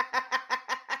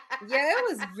 Yeah, it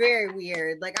was very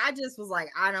weird. Like I just was like,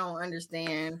 I don't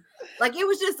understand. Like it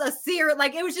was just a series.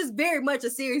 Like it was just very much a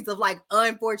series of like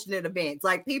unfortunate events.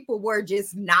 Like people were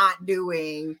just not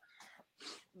doing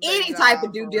any type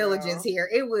of due diligence here.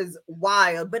 It was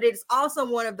wild, but it's also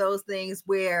one of those things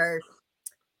where,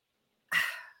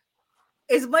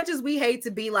 as much as we hate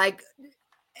to be like.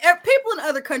 People in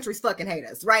other countries fucking hate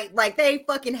us, right? Like they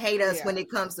fucking hate us when it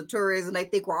comes to tourism. They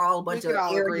think we're all a bunch of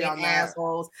arrogant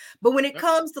assholes. But when it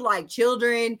comes to like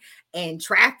children and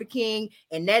trafficking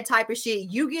and that type of shit,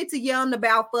 you get to yelling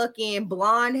about fucking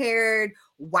blonde-haired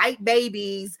white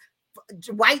babies,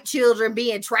 white children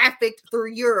being trafficked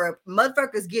through Europe.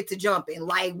 Motherfuckers get to jumping.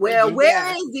 Like, well,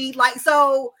 where is he? Like,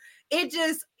 so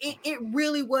it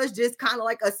really was just kind of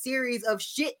like a series of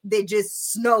shit that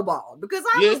just snowballed because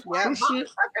I was like,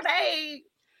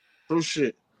 true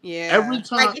shit. Yeah. Every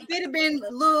time, like if it had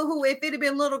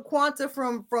been little Quanta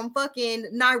from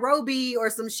fucking Nairobi or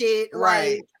some shit,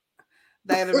 right? Like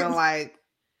they'd have been like,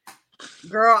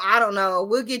 girl, I don't know.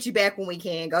 We'll get you back when we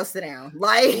can. Go sit down.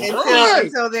 Like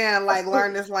until then, like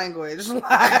learn this language.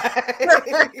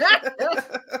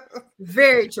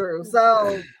 Very true.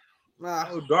 So.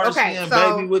 Darcy and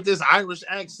baby with this Irish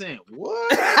accent.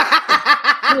 What?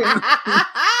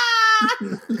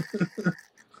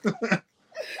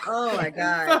 Oh my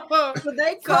god! So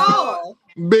they call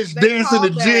bitch dancing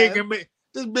the jig and make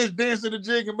this bitch dancing the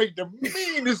jig and make the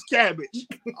meanest cabbage.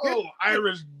 Oh,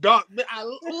 Irish dog.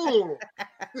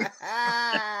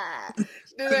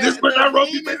 This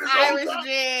Nairobi Irish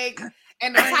jig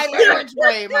and the tightest French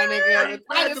braid, my nigga. The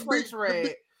tightest French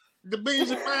braid. The beans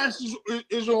and mash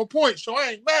is on point, so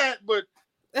I ain't mad, but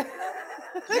damn.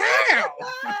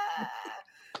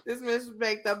 This bitch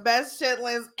make the best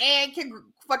chitlins and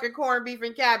fucking corned beef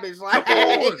and cabbage. Like,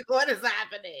 what is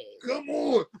happening? Come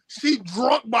on. She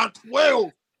drunk by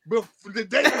 12 the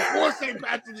day before St.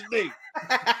 Patrick's Day.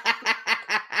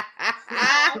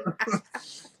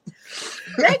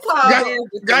 They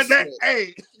got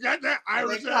that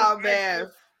Irish accent.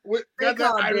 Got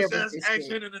that Irish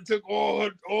accent and it took all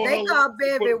they called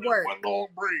Bev at work. One long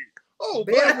breed. Oh,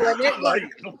 Bev wasn't at work.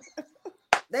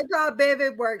 They called Bev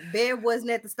at work. Bev wasn't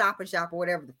at the Stop and Shop or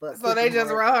whatever the fuck. So they just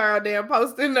wrote her a damn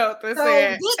post-it note that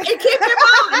said, and keep in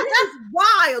mind, this is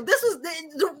wild.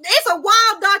 It's a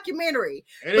wild documentary.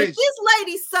 This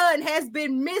lady's son has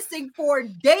been missing for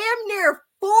damn near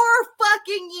 4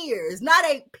 fucking years. Not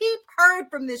a peep heard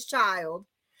from this child.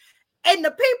 And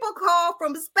the people call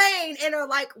from Spain and are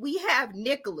like, we have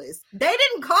Nicholas. They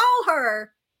didn't call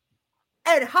her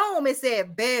at home and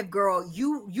said, Bev, girl,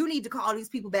 you need to call these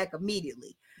people back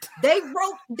immediately. They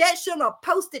wrote that shit on a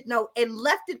post-it note and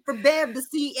left it for Bev to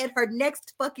see at her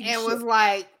next fucking and shit. was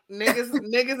like,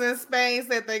 niggas in Spain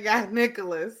said they got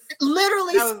Nicholas.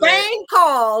 Literally, Spain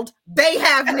called, they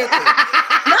have Nicholas.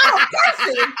 Not a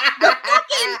person. The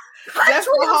fucking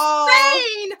country of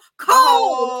Spain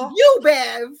called you,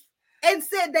 Bev, and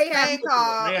said they have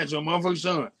Nicholas. They got your motherfucking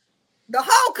son. The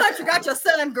whole country got your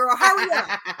son, girl. Hurry up.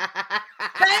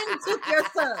 Spain took your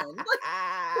son.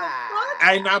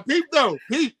 Hey, now peep though.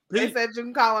 Peep. They said you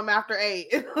can call him after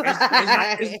 8.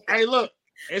 Hey, look.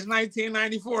 It's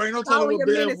 1994. Ain't no telling what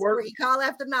Bev work. Call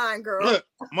after 9, girl. Look,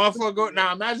 motherfucker. Go,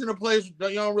 now imagine a place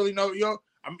that you don't really know. You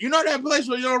know that place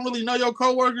where you don't really know your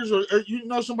coworkers, or you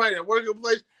know somebody that work at a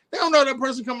place. They don't know that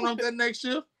person coming up that next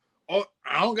shift. Oh,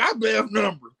 I don't got Bev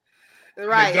number.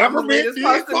 Right, the government is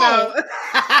supposed to know.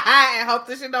 And hope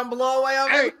this shit don't blow away over.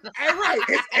 Hey, right,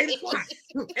 it's 8 o'clock.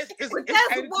 That's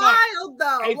 8 wild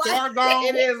though. Like,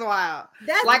 it is wild.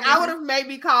 That's like I would have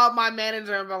maybe called my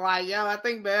manager and been like, "Yo, I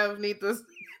think Bev need this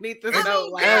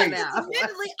note right now."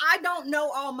 Admittedly, I don't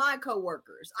know all my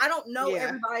coworkers. I don't know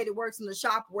everybody that works in the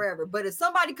shop wherever. But if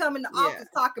somebody come in the office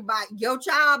talking about your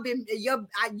child and your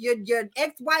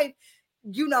ex-wife,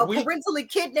 parentally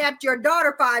kidnapped your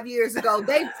daughter 5 years ago.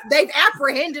 They've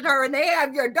apprehended her and they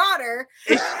have your daughter.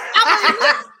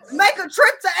 I mean, make a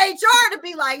trip to HR to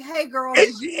be like, "Hey, girl,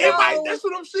 that's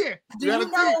what I'm saying. Do you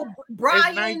know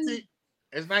Brian?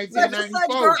 It's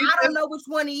 1994. Girl, I don't know which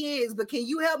one he is, but can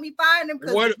you help me find him?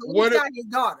 Because he's got his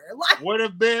daughter. Like, what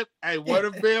if Bev? Hey, what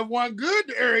if Bev wasn't good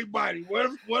to everybody? What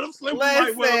if Slim?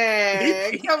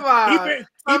 Listen, come on.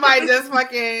 Somebody just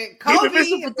fucking Kobe been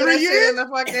missing for 3 years.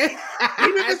 Put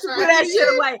that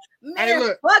shit away. Man, hey,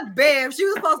 look, fuck Bev. She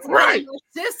was supposed to right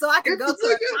this so I could go to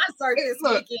a concert this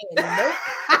weekend.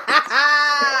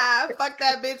 Fuck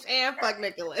that bitch and fuck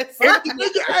Nicholas. If the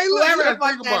nigga, hey, look, whoever the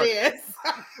fuck that is.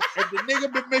 If the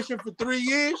nigga been missing for 3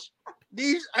 years,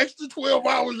 these extra 12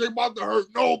 hours ain't about to hurt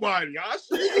nobody. I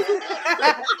see.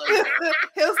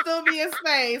 He'll still be in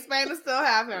Spain. Spain will still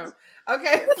have him.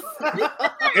 Okay.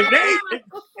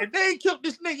 If they ain't killed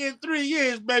this nigga in 3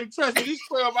 years, baby, trust me, these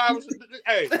 12 hours.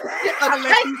 Hey,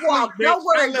 don't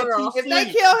worry, girl. If they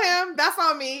kill him, that's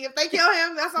on me. If they kill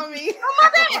him, that's on me. Oh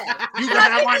my bad. You can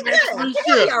have my next 3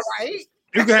 shifts. All right.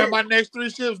 You can have my next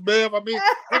 3 shifts, Bev. I mean.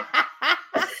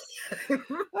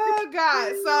 Oh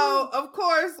God. So of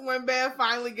course when Bev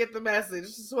finally get the message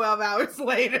 12 hours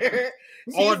later,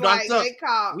 she's like, they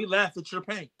call. We laugh at your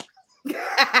pain.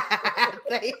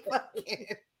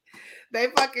 they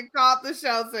fucking called the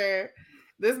shelter.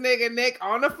 This nigga Nick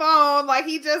on the phone, like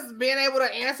he just been able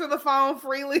to answer the phone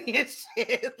freely and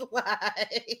shit.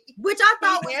 Like, which I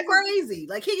thought was crazy.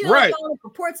 Like he phone and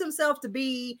purports himself to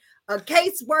be a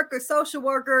caseworker, social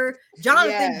worker,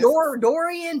 Jonathan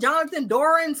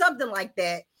Doran, something like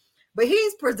that. But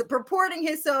he's purporting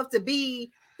himself to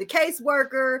be the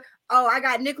caseworker. Oh, I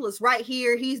got Nicholas right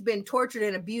here. He's been tortured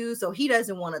and abused, so he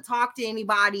doesn't want to talk to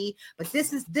anybody. But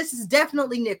this is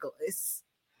definitely Nicholas.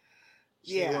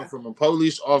 She went from a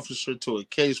police officer to a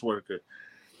caseworker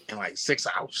in like 6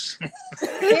 hours.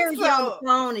 Harry on the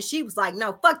phone, and she was like,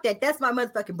 "No, fuck that. That's my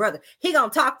motherfucking brother. He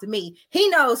gonna talk to me. He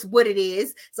knows what it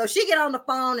is." So she get on the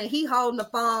phone, and he holding the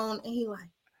phone, and he like.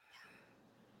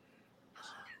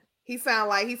 He sound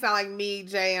like me,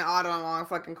 Jay, and Autumn on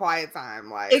fucking Quiet Time.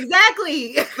 Like exactly.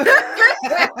 He just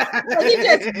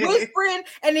whispering,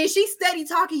 and then she steady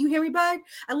talking. "You hear me, bud?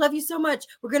 I love you so much.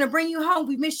 We're gonna bring you home.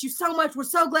 We missed you so much. We're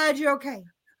so glad you're okay."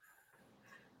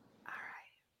 All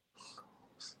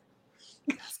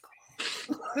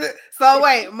right. So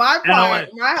wait,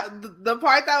 the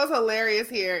part that was hilarious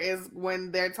here is when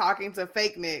they're talking to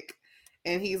fake Nick,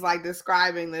 and he's like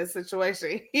describing this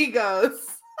situation. He goes,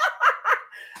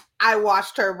 "I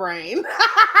washed her brain."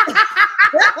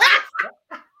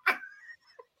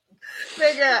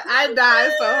 Nigga, I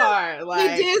died so hard.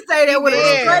 Like, he did say that with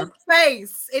a straight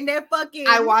face in that fucking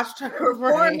I watched her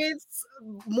performance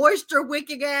moisture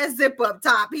wicking ass zip up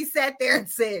top. He sat there and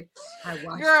said, "I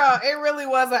watched." Girl, it really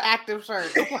was an active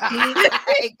shirt.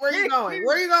 Like, where you going?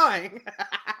 Where are you going?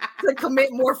 To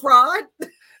commit more fraud. The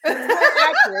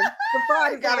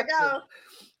fraud gotta go.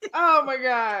 Oh my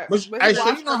God! But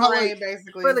actually, you know how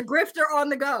basically for the grifter on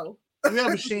the go.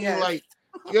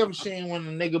 You ever seen when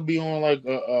the nigga be on like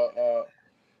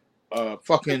a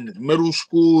fucking middle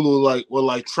school or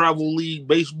like travel league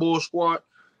baseball squad,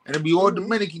 and it be all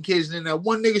Dominican kids, and then that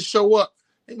one nigga show up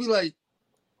and be like,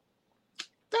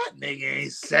 "That nigga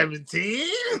ain't 17."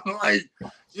 Like,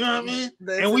 you know what I mean?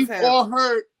 And we've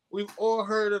all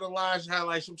heard of the lies how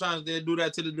like sometimes they do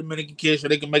that to the Dominican kids so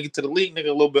they can make it to the league, nigga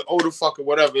a little bit older, fucking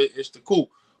whatever. It's the cool.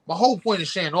 My whole point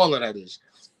is saying all of that is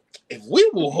if we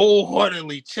will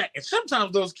wholeheartedly check, and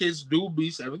sometimes those kids do be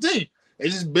 17, they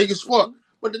just big as fuck.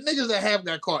 But the niggas that have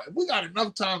got caught, if we got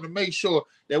enough time to make sure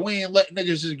that we ain't let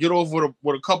niggas just get off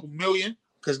with a couple million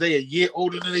because they a year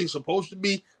older than they supposed to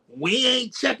be, we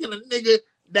ain't checking a nigga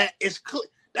that is clear.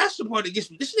 That's the part that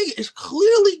gets me. This nigga is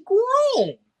clearly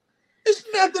grown. It's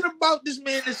nothing about this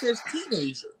man that says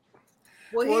teenager.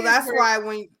 Well, that's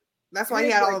why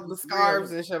he had all of the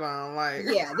scarves and shit on. Like,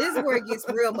 yeah, this is where it gets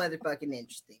real motherfucking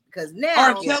interesting because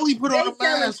now R. Kelly put on a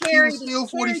mask. He was still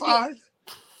 45.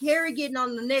 Carrie getting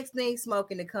on the next thing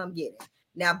smoking to come get him.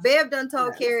 Now Bev done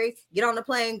told Carrie, get on the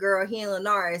plane, girl. He in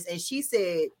Linares, and she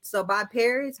said, so by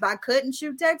Paris, by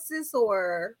Cottonwood, Texas,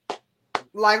 or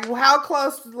like how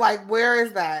close? Like where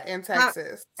is that in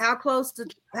Texas? How close to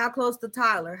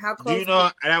Tyler? How close? Do you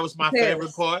know that was my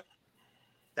favorite part?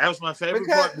 That was my favorite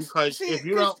part because if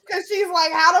you don't, because she's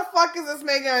like, how the fuck is this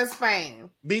nigga in Spain?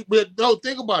 But no,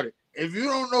 think about it. If you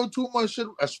don't know too much shit,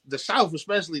 the South,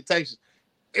 especially Texas,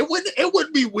 it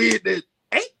wouldn't be weird that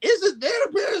isn't there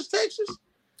a Paris, Texas?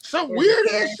 Some weird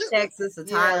Paris, shit. Texas, a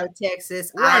Tyler,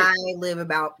 Texas. Right. I live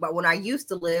but when I used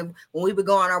to live, when we would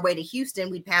go on our way to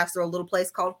Houston, we'd pass through a little place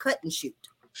called Cottonwood. See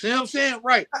what I'm saying?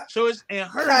 Right. So it's in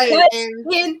her head.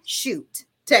 Cottonwood,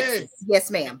 Texas. Yes,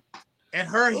 ma'am. In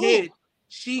her head,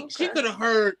 she could have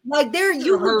heard like there.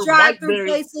 You would drive through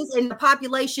places, and the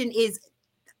population is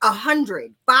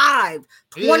 100, 5,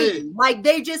 20. Like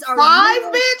they just are 5,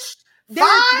 bitch.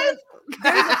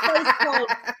 There's a place called,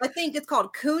 I think it's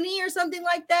called Cooney or something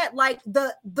like that. Like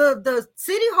the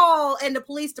city hall and the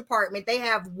police department, they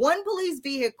have one police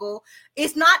vehicle.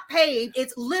 It's not paved.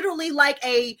 It's literally like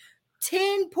a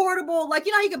 10 portable, like,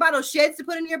 you know, you can buy those sheds to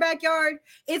put in your backyard.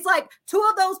 It's like 2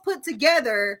 of those put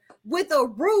together with a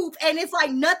roof, and it's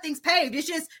like nothing's paved. It's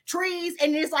just trees,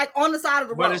 and it's like on the side of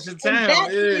the road. But it's a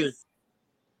town.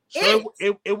 So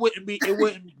it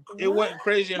wasn't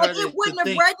crazy. Like it wouldn't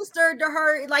have registered to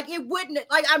her. Like it wouldn't.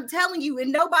 Like I'm telling you, in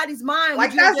nobody's mind.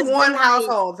 Like that's one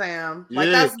household, Sam. Like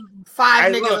that's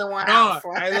 5 niggas in one house.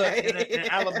 In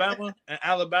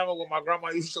Alabama, where my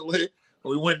grandma used to live,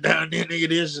 we went down there. Nigga,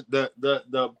 there's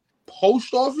the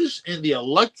post office and the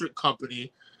electric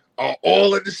company are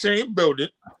all in the same building.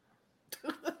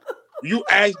 You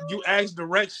ask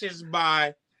directions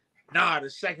by the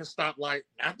second stoplight,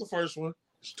 not the first one.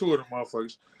 It's 2 of them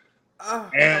motherfuckers.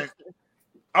 I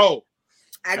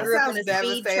grew up in a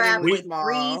speed trap with 3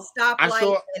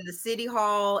 stoplights, and the city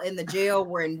hall and the jail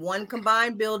were in one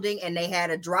combined building, and they had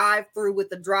a drive-through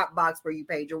with a drop box where you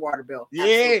paid your water bill. Yeah.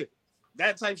 Absolutely.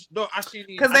 That type of no, I see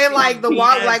because they like the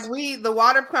water, like the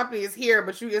water company is here,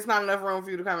 but it's not enough room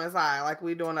for you to come inside. Like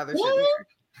we doing other shit here.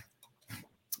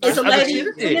 It's a lady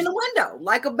sitting in the window,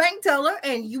 like a bank teller,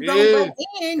 and you don't go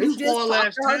in. You just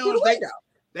talk to her through the window.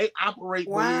 They operate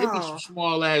weird. It be some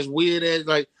small ass weird ass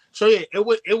like. So yeah, it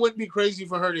wouldn't be crazy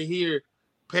for her to hear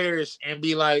Paris and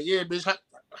be like, yeah, bitch,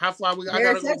 how far we got? I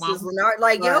gotta go, Linares,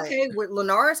 like, yeah, okay, with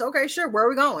Linares, okay, sure, where are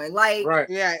we going? Like,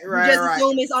 yeah, right. You just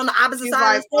assume it's on the opposite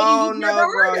side of the state. Oh no,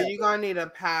 bro, you're gonna need a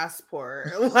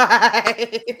passport.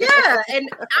 Like, yeah,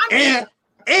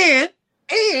 and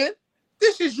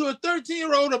this is your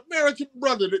 13-year-old American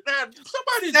brother. Now,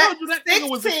 somebody told you that nigga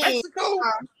was in Mexico.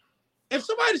 If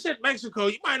somebody said Mexico,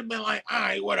 you might have been like, all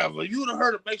right, whatever. You would have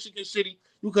heard of Mexican City.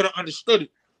 You could have understood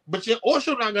it. But you're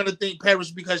also not going to think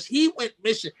Paris because he went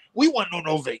missing. We wasn't on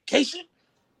no vacation.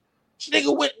 This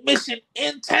nigga went missing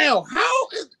in town. How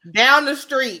is down the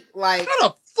street? Like, how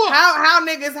the fuck? How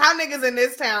niggas in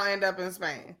this town end up in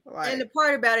Spain? Like, and the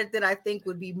part about it that I think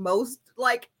would be most,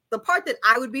 like, the part that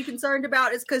I would be concerned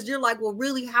about is because you're like, well,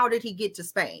 really, how did he get to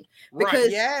Spain?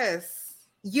 Because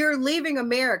you're leaving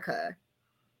America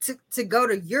to go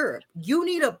to Europe. You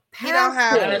need a passport. You don't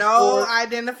have no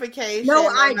identification, no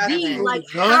ID. Nothing. Like,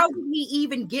 how did he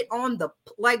even get on the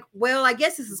well, I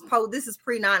guess this is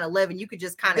pre 9/11. You could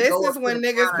just kind of go. This is when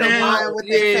niggas come on with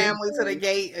their family to the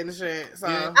gate and shit. So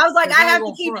I was like, I have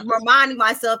to keep reminding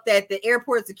myself that the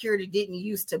airport security didn't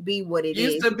used to be what it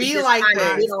used to be like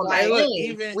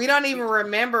this. We don't even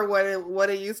remember what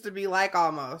it used to be like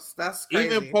almost. That's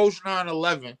crazy. Even post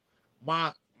 9/11,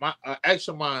 my ex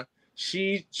of mine,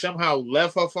 she somehow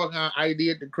left her fucking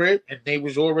ID at the crib, and they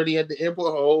was already at the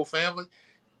airport, her whole family.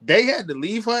 They had to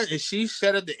leave her, and she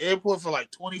sat at the airport for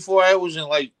like 24 hours and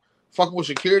like fucking with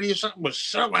security or something. But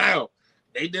somehow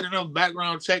they did enough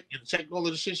background check and checked all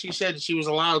of the shit she said, and she was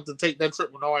allowed to take that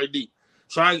trip with no ID.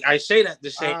 So I say that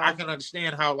to say I can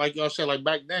understand how, like y'all said, like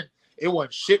back then, it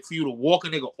wasn't shit for you to walk a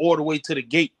nigga all the way to the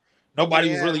gate.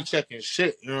 Nobody was really checking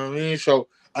shit. You know what I mean? So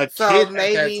kid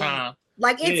maybe, at that time.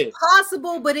 Like, it's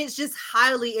possible, but it's just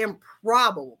highly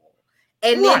improbable.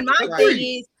 And then my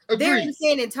thing is, they're in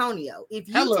San Antonio. If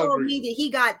you told me that he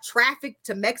got trafficked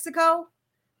to Mexico,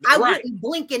 I wouldn't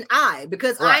blink an eye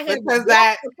because I had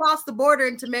walked across the border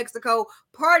into Mexico,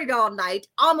 partied all night,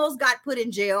 almost got put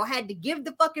in jail, had to give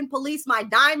the fucking police my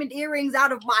diamond earrings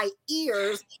out of my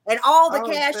ears and all the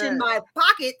cash in my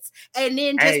pockets, and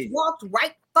then just walked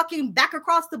right fucking back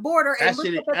across the border and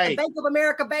looked up at the Bank of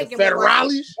America bank and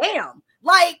Federales? Like, damn,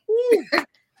 like.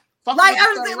 Like I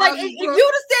was like, if you'd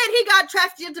have said he got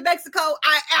trafficked into Mexico,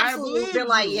 I absolutely would have been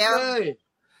like, yeah.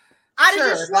 I'd have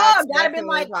just shrugged. I'd have been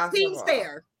like, seems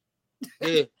fair.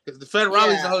 Yeah, because the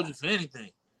Federales will hold you for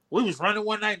anything. We was running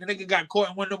one night, and the nigga got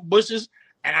caught in one of them bushes,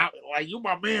 and I like, you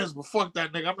my mans, but fuck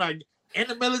that nigga. I'm not in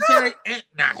the military.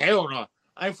 Hell no.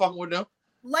 I ain't fucking with them.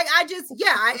 Like I just,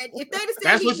 if they just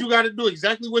that's what you got to do.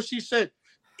 Exactly what she said.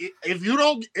 If you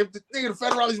don't, if the nigga the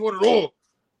Federales want it all,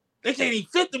 they can't even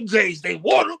fit them J's. They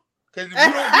want them. Because if you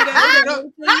don't get that nigga up,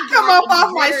 I come up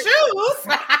off my shoes.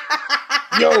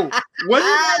 Yo,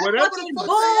 whatever fucking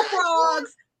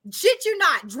bullfrogs. Shit you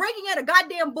not, drinking at a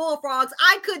goddamn Bullfrogs.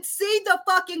 I could see the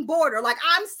fucking border. Like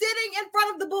I'm sitting in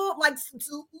front of the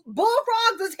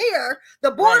Bullfrogs is here.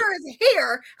 The border is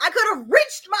here. I could have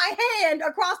reached my hand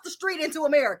across the street into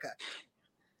America.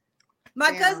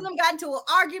 My cousin got into an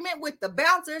argument with the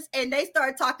bouncers and they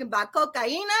started talking about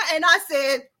cocaine. And I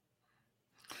said,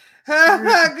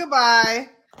 goodbye.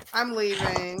 I'm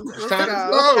leaving. Let's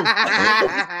go.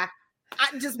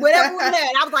 I just whatever was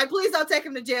that. I was like, please don't take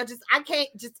him to jail. Just I can't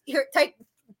just here take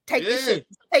this shit.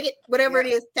 Take it, whatever it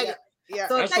is, take it. Yeah.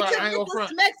 So if they took Nicholas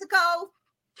to Mexico.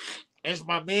 That's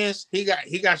my man. He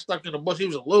got stuck in the bush. He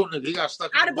was a little nigga. He got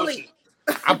stuck in the bush.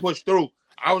 I pushed through.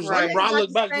 I was like, bro, I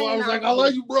look back, bro. I was like, I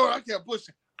love you, bro. I kept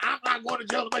pushing. I'm not going to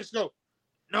jail to Mexico.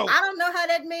 No. I don't know how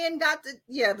that man got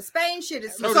the Spain shit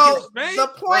is so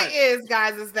the point is,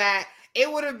 guys, is that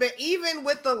it would have been, even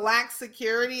with the lax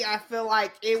security, I feel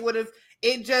like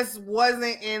it just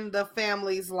wasn't in the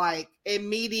family's like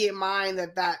immediate mind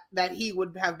that he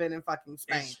would have been in fucking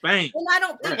Spain. And I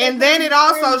don't think and then it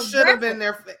also should have been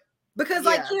there because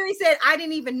like Carrie said, I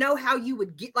didn't even know how you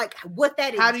would get like what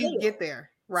that is. How do you get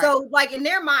there? Right. So, like in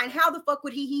their mind, how the fuck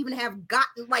would he even have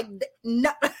gotten? Like,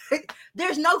 no,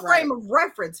 there's no frame of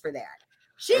reference for that.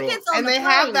 She gets on and the they plane.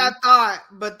 have that thought,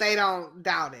 but they don't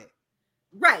doubt it.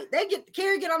 Right.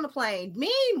 Carrie get on the plane.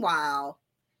 Meanwhile,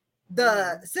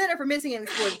 the Center for Missing and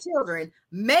Exploited Children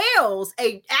mails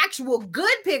a actual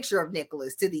good picture of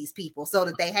Nicholas to these people so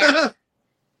that they have.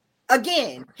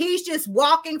 Again, he's just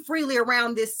walking freely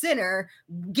around this center,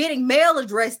 getting mail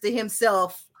addressed to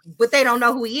himself. But they don't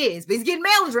know who he is. But he's getting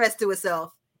mail addressed to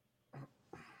himself.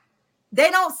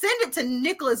 They don't send it to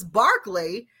Nicholas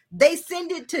Barkley. They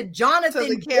send it to Jonathan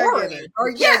the caregiver,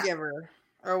 caregiver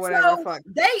or whatever.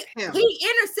 So he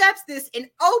intercepts this and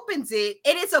opens it,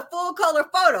 and it's a full color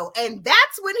photo. And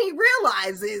that's when he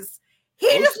realizes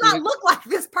he does not look like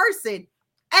this person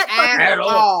at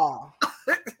all.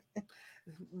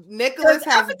 Nicholas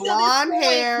has blonde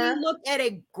hair. He looked at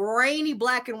a grainy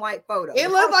black and white photo. It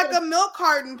looked like a milk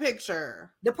carton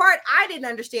picture. The part I didn't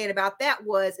understand about that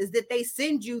is that they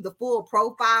send you the full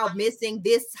profile, missing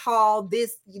this haul,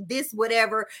 this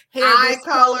whatever, hair, eye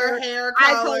color, hair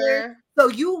color. So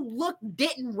you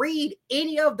didn't read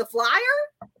any of the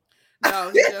flyer?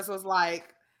 No, he just was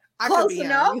like, I close could be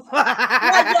enough. him.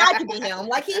 I could be him.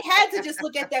 Like he had to just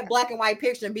look at that black and white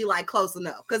picture and be like, close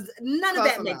enough, because none of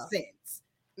that makes sense.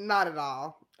 Not at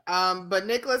all. But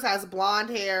Nicholas has blonde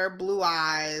hair, blue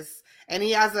eyes, and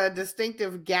he has a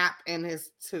distinctive gap in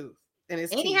his tooth. And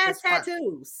he has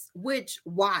tattoos, which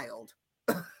wild.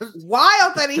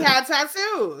 Wild that he had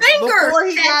tattoos.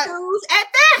 Tattoos at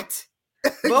that.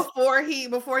 Before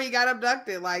he got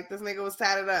abducted, like this nigga was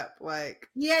tatted up. Like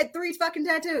he had 3 fucking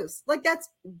tattoos. Like that's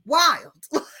wild.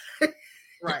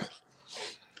 Right.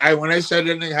 When they said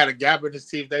that nigga had a gap in his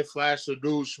teeth, they flashed a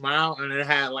dude's smile and it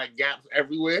had like gaps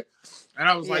everywhere. And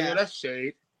I was like, yeah, that's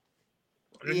shade.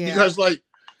 Yeah. Because I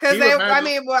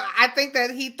think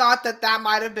that he thought that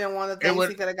might have been one of the things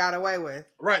he could have got away with.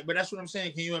 Right, but that's what I'm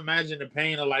saying. Can you imagine the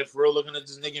pain of like for real looking at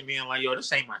this nigga and being like, yo,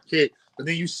 this ain't my kid. But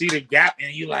then you see the gap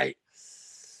and you like,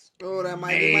 oh, that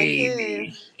might be my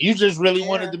kid. You just really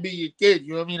wanted to be your kid.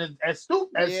 You know what I mean? As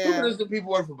stupid as the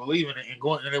people were for believing it and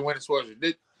going and they went as far as it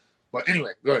did. But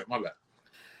anyway, go ahead. My bad.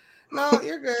 No,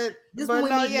 you're good.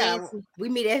 We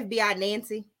meet FBI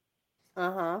Nancy.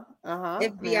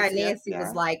 FBI Nancy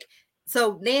was like,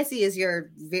 so Nancy is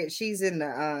she's in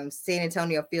the San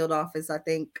Antonio field office, I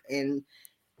think, and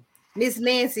Miss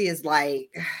Nancy is like,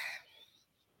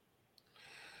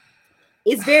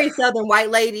 it's very Southern white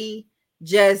lady.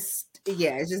 It's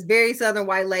just very Southern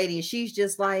white lady, and she's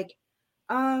just like,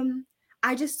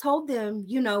 I just told them,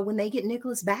 when they get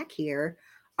Nicholas back here,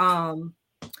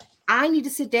 I need to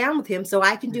sit down with him so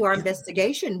I can do our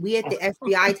investigation. We at the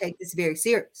FBI take this very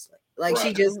seriously. Like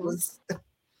she just was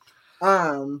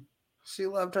she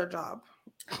loved her job.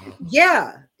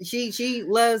 Yeah, she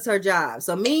loves her job.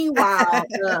 So meanwhile,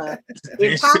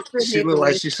 she look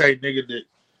like she say nigga dick.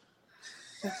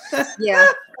 Yeah,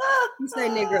 you say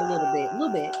nigger a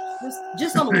little bit,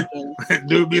 just on the weekend.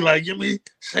 Dude be like, give me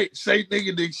say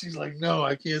nigga dick. She's like, no,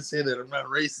 I can't say that. I'm not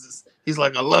racist. He's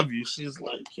like, I love you. She's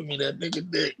like, give me that nigga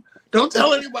dick. Don't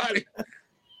tell anybody.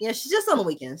 Yeah, she's just on the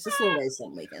weekends. Just a little racist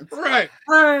on the weekends. Right.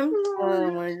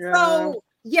 Oh my god. So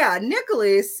yeah,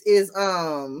 Nicholas is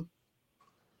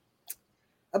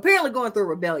apparently going through a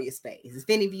rebellious phase. If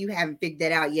any of you haven't figured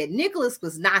that out yet, Nicholas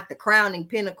was not the crowning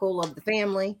pinnacle of the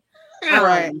family.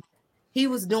 Right. He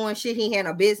was doing shit he had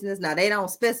no business. Now they don't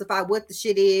specify what the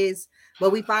shit is, but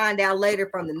we find out later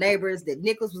from the neighbors that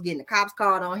Nicholas was getting the cops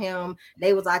called on him.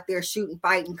 They was out there shooting,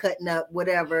 fighting, cutting up,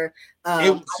 whatever.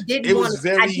 I didn't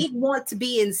want to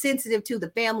be insensitive to the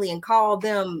family and call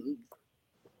them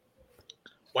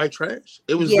white trash.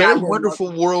 It was very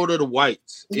wonderful world of the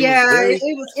whites.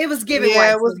 It was giving.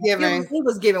 Yeah, it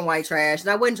was giving white trash, and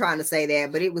I wasn't trying to say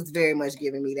that, but it was very much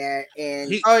giving me that.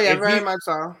 And very much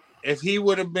so. If he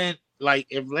would have been like,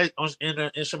 in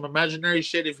some imaginary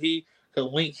shit, if he could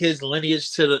link his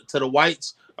lineage to the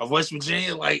whites of West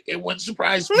Virginia, like it wouldn't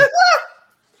surprise me.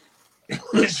 It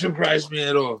wouldn't surprise me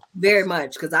at all. Very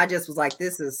much, because I just was like,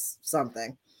 this is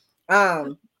something.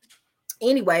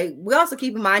 Anyway, we also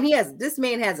keep in mind this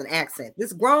man has an accent.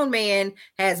 This grown man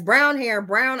has brown hair,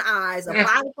 brown eyes, a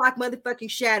 5 o'clock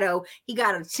motherfucking shadow. He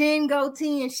got a chin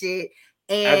goatee and shit,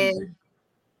 and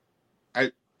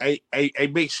a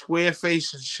big square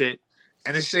face and shit.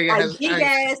 And this shit has big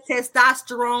ass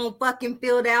testosterone, fucking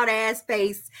filled out ass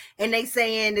face, and they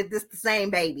saying that this the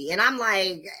same baby. And I'm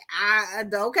like,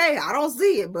 okay, I don't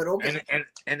see it, but okay.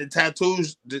 And the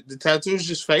tattoos, the tattoos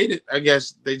just faded. I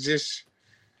guess they just.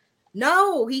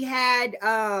 No, he had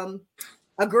a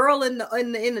girl in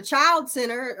the child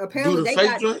center. Apparently,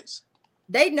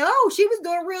 they know she was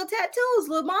doing real tattoos.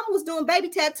 Little mama was doing baby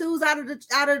tattoos out of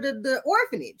the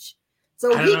orphanage.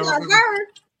 So he got her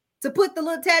to put the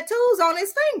little tattoos on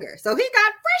his finger. So he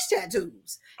got fresh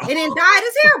tattoos and then dyed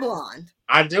his hair blonde.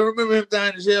 I do remember him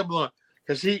dyeing his hair blonde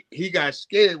because he got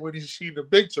scared when he seen the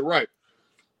picture, right?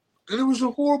 And it was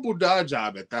a horrible dye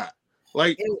job at that.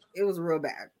 Like it was real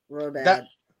bad.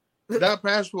 That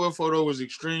passport photo was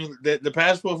extreme. The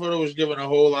passport photo was given a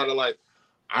whole lot of like,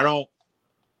 I don't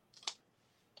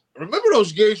remember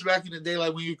those gigs back in the day,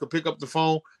 like when you could pick up the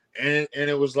phone and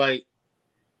it was like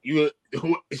you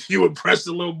would press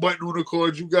the little button on the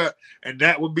cord you got, and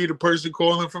that would be the person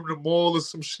calling from the mall or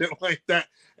some shit like that,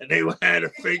 and they would have a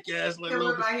fake ass like. It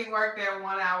looked like he worked that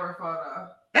 1 hour photo.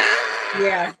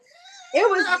 Yeah, it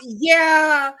was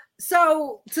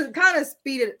So to kind of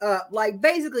speed it up, like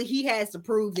basically he has to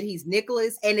prove that he's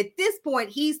Nicholas, and at this point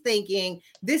he's thinking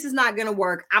this is not going to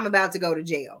work. I'm about to go to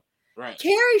jail. Right.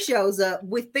 Carrie shows up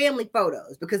with family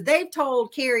photos because they've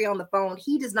told Carrie on the phone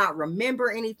he does not remember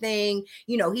anything.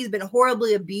 He's been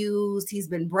horribly abused. He's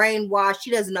been brainwashed.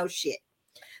 He doesn't know shit.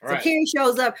 Right. So Carrie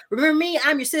shows up. Remember me?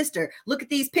 I'm your sister. Look at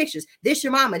these pictures. This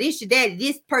your mama. This your daddy.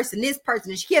 This person.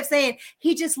 And she kept saying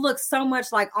he just looks so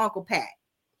much like Uncle Pat.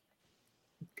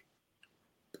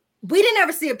 We didn't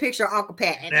ever see a picture of Uncle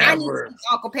Pat. And I need to see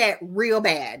Uncle Pat real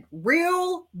bad.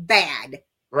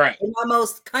 Right. In my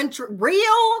most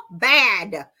real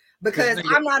bad, because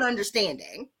I'm not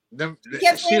understanding.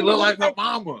 She looked like her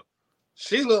mama.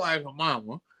 She looked like her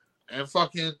mama. And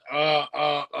fucking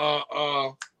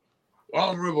I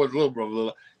don't remember what little brother looked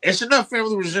like. It's enough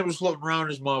family resemblance floating around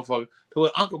this motherfucker to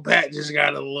where Uncle Pat just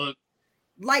gotta look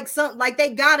like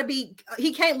they gotta be.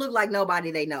 He can't look like nobody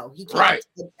they know. He can't. Right.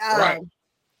 Right.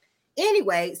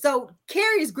 Anyway, so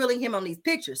Carrie's grilling him on these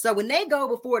pictures. So when they go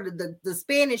before the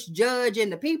Spanish judge and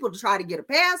the people to try to get a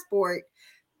passport,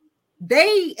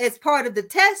 they, as part of the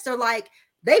test, are like,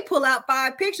 they pull out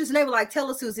 5 pictures and they were like,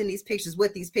 tell us who's in these pictures,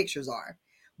 what these pictures are.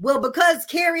 Well, because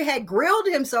Carrie had grilled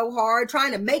him so hard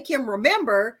trying to make him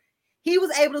remember, he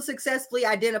was able to successfully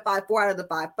identify 4 out of the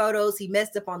 5 photos. He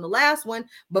messed up on the last one,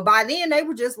 but by then they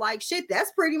were just like, shit,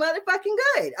 that's pretty motherfucking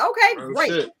good. Okay,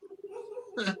 great.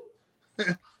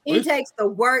 He takes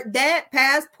that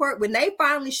passport. When they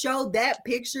finally showed that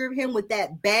picture of him with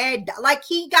that bad, like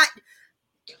he got,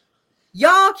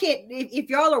 y'all can't, if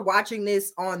y'all are watching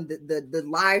this on the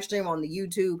live stream on the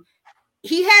YouTube,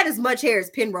 he had as much hair as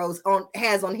Penrose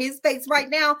has on his face right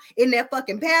now in that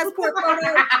fucking passport photo.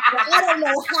 I don't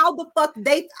know how the fuck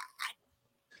they.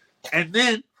 And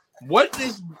then Wasn't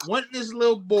this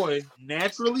little boy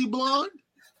naturally blonde?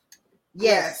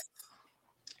 Yes.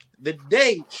 The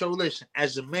day, so listen,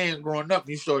 as a man growing up,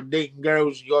 you start dating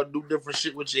girls, y'all do different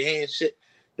shit with your hands, shit.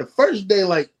 The first day,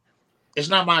 like, it's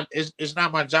not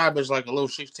my job as like a little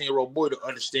 16-year-old boy to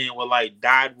understand what like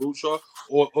dyed roots are,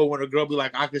 or when a girl be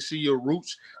like, I can see your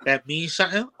roots, that means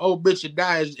something. Oh, bitch, your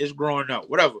dye is growing up,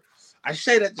 whatever. I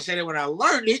say that to say that when I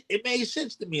learned it, it made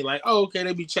sense to me. Like, oh, okay,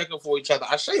 they be checking for each other.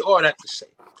 I say all that to say,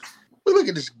 but look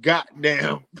at this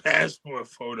goddamn passport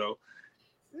photo,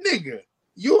 nigga.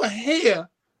 Your hair.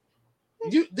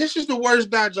 This is the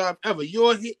worst dye job ever.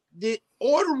 Your hit did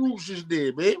all the roots is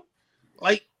there, man.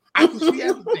 Like I can see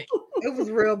everything. It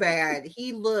was real bad.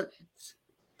 He looked.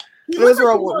 It was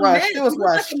rushed. It was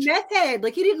rushed. Like a meth head.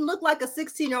 Like he didn't look like a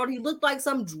 16-year-old. He looked like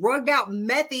some drugged out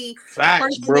methy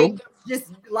Facts, bro.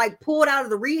 Just like pulled out of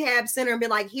the rehab center and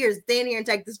been like, "Here, stand here and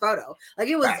take this photo." Like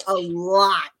it was a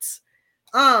lot.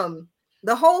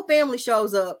 The whole family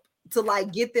shows up to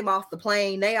like get them off the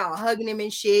plane. They all hugging him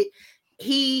and shit.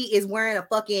 He is wearing a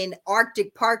fucking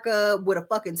Arctic parka with a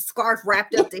fucking scarf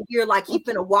wrapped up to here, like he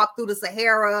finna walk through the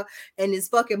Sahara, and his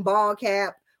fucking ball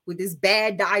cap with this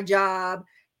bad dye job.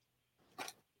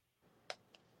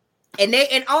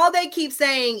 And all they keep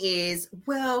saying is,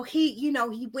 well, he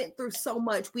went through so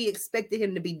much. We expected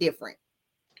him to be different.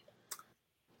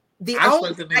 I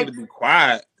expected him to be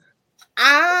quiet.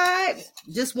 I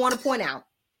just want to point out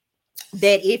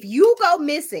that if you go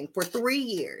missing for 3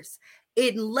 years,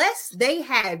 unless they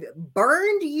have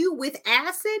burned you with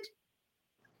acid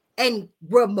and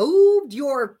removed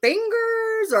your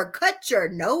fingers or cut your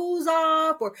nose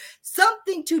off or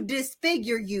something to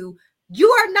disfigure you, you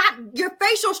are not, your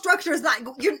facial structure is not,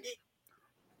 you're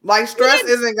like stress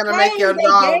isn't going to make your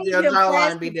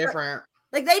jawline be different.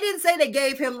 Like they didn't say they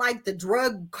gave him like the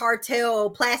drug cartel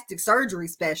plastic surgery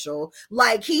special.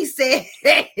 Like he said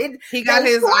he got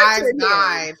his eyes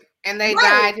dyed. And they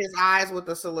dyed his eyes with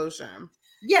the solution.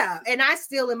 Yeah, and I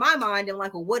still in my mind am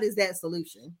like, well, what is that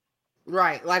solution?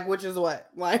 Right, like which is what?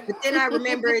 Like, but then I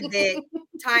remembered that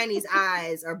Tiny's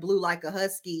eyes are blue like a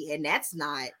husky, and that's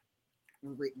not.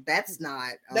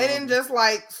 They didn't just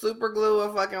like super glue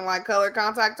a fucking like color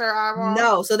contact to her eyeball.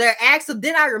 No, so they're actually.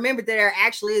 Then I remembered that there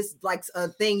actually is like a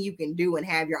thing you can do and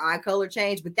have your eye color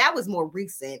change, but that was more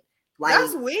recent. Like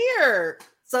that's weird.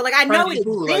 So like I know it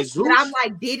exists, but I'm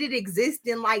like, did it exist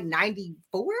in like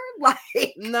 94? Like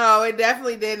no, it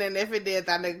definitely didn't. And if it did,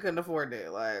 that nigga couldn't afford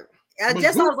it. Like I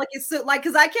was like, it's like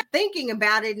because I kept thinking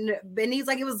about it, and he's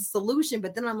like, it was a solution,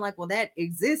 but then I'm like, well, that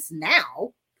exists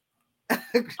now.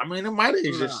 I mean, it might have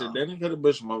existed. Then it could have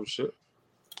been some other shit.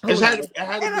 It had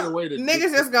to be a way to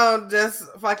niggas just gonna just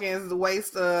fucking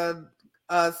waste the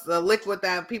liquid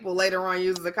that people later on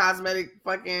use as a cosmetic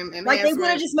fucking enhancement. Like they would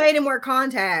have just made him wear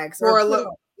contacts for a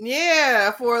little.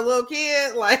 Yeah, for a little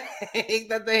kid, like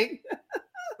that thing.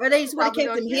 Or they just would have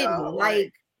kept them hidden.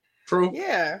 Like true.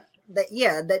 Yeah.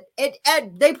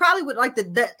 They probably would like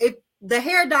if the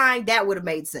hair dyeing that would have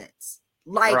made sense.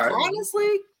 Like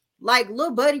honestly, like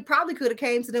little buddy probably could have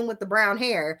came to them with the brown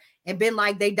hair and been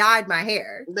like, they dyed my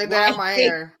hair. They dyed my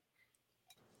hair.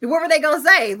 What were they gonna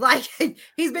say? Like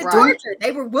he's been tortured.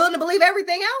 They were willing to believe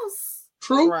everything else.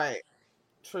 True. Right.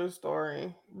 True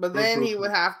story. But then he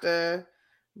would have to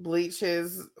bleach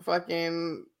his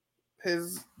fucking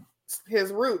his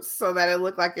roots so that it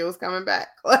looked like it was coming back.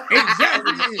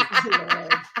 Exactly.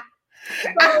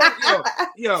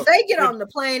 So, they get on the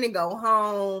plane and go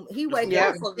home. He wakes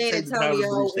up in San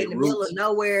Antonio in the middle of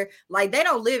nowhere. Like they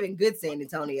don't live in good San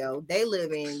Antonio. They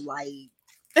live in like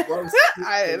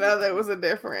I didn't know there was a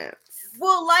difference.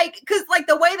 Well, like, because like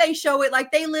the way they show it,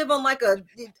 like they live on like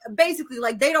basically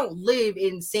like they don't live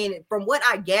in from what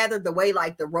I gathered, the way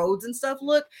like the roads and stuff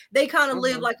look, they kind of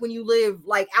live like when you live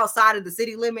like outside of the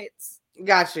city limits.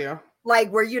 Got you.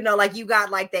 Like where, like you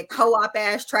got like that co-op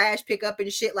ass trash pickup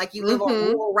and shit, like you live on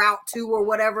rural Route 2 or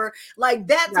whatever. Like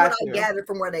that's what I gathered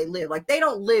from where they live. Like they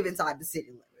don't live inside the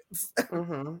city limits.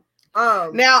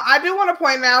 Now I do want to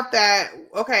point out that,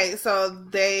 okay, so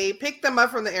they picked them up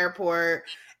from the airport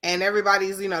and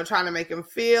everybody's, trying to make him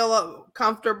feel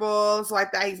comfortable. It's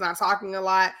like that. He's not talking a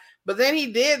lot, but then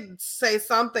he did say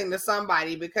something to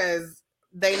somebody because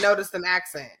they noticed an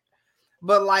accent.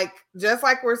 But like, just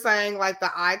like we're saying, like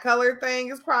the eye color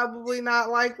thing is probably not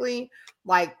likely.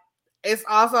 Like, it's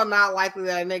also not likely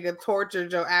that a nigga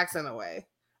tortured your accent away,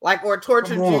 like, or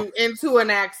tortured you into an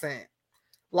accent.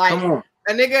 Like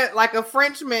a nigga, like a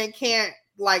Frenchman can't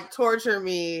like torture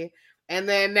me, and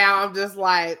then now I'm just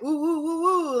like, ooh, ooh, ooh,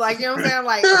 ooh. Like, you know what I'm saying?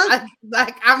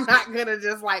 Like, I'm not gonna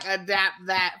just like adapt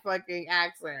that fucking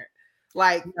accent.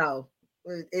 Like, no.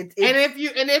 And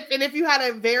if you had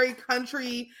a very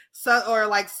country or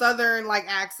like southern like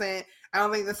accent, I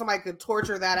don't think that somebody could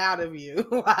torture that out of you.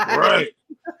 Right.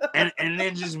 And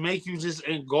then just make you just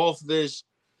engulf this.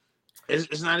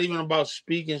 It's not even about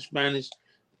speaking Spanish.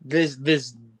 This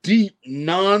deep,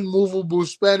 non-movable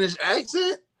Spanish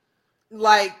accent.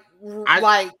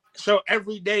 So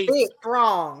every day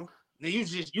strong. You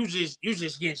just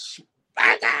get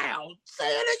back out. Say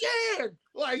it again.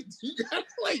 Like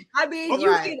I mean,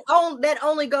 right. that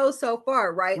only goes so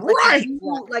far, right? Right.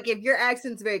 Like if your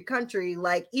accent's very country,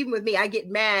 like even with me, I get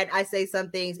mad. I say some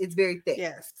things. It's very thick.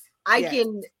 Yes. I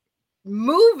can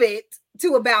move it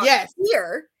to about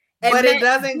here. But it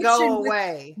doesn't go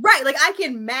away. Right. Like I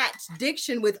can match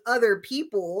diction with other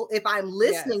people if I'm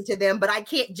listening to them, but I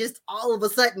can't just all of a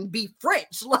sudden be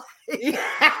French. Like,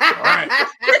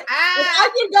 I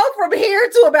can go from here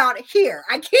to about here.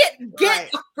 I can't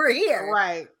get over here.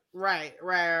 Right.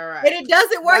 And it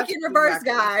doesn't work in reverse,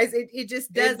 guys. It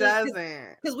just doesn't. It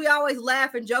doesn't. Because we always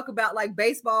laugh and joke about like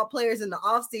baseball players in the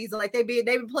off season, like they've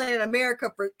been playing in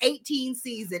America for 18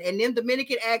 seasons, and them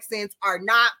Dominican accents are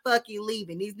not fucking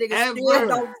leaving. These niggas still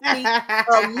don't speak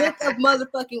a lick of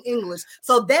motherfucking English.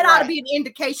 So that ought to be an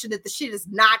indication that the shit is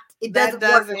not. It doesn't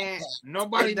work.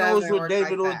 Nobody knows what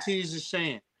David Ortiz is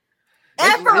saying.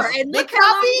 Ever. And look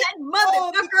how long that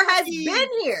motherfucker has been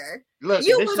here. Look,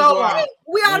 we ought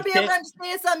to be able to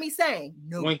understand something he's saying.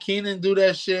 No. When Keenan do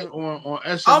that shit on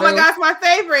SNL, oh my gosh, my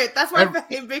favorite. That's my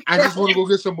favorite. I just want to go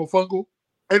get some mofongo,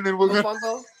 and then we're gonna.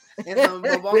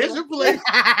 There's a place.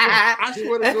 I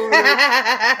swear to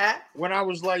God, when I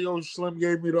was like, "Yo, Slim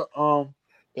gave me the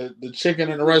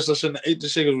chicken and the rest," I shouldn't have ate the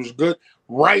chicken. It was good.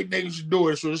 Right next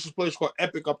door. So this is a place called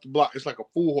Epic up the block. It's like a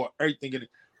food hall, everything in it.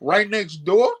 Right next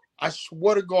door. I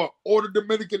swear to God, all the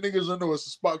Dominican niggas I know it's a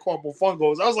spot called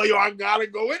Mofongos. I was like, yo, I gotta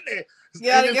go in there.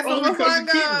 Yeah, to get some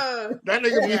Mofongo. That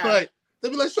nigga be like, they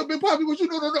be like, so Big Poppy, what you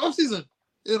doing in the off season?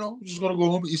 You know, I'm just gonna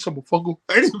go home and eat some Mofongo.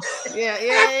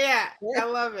 Yeah. I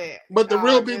love it. But the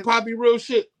real Big Poppy, real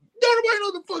shit. Nobody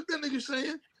know the fuck that nigga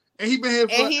saying. And he been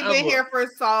here for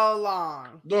so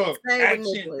long. Dog,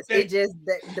 Nicholas. It just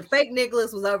the fake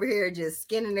Nicholas was over here just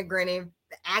skinning and grinning,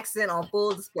 the accent on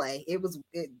full display.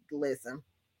 Listen.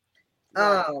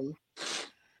 Then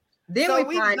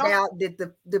we find out that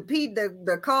the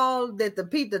call that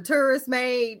the tourist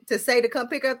made to say to come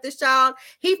pick up this child,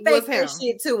 he faked that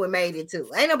shit too and made it too.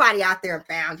 Ain't nobody out there and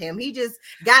found him. He just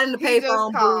got in the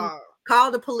payphone booth,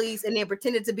 called the police, and then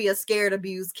pretended to be a scared,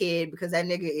 abused kid because that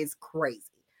nigga is crazy.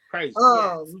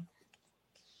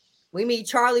 We meet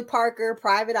Charlie Parker,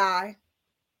 Private Eye.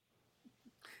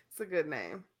 It's a good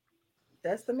name.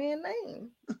 That's the man's name.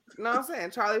 No, I'm saying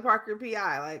Charlie Parker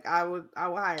PI. Like I would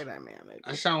hire that man. Maybe.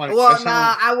 I sound like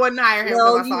I wouldn't hire him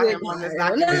because I saw him on this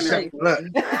documentary.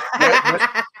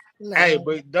 Hey,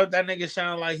 but don't that nigga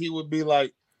sound like he would be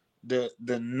like the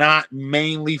not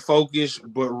mainly focused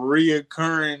but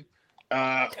reoccurring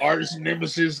artist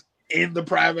nemesis in the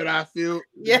Private Eye field?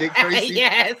 Dick Tracy?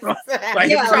 Yes. Like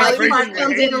Charlie Parker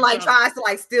comes in and like tries to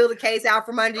like steal the case out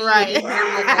from under you. Right. And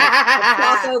have, like, a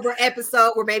crossover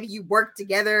episode where maybe you work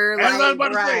together. Like, I was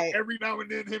about to say, every now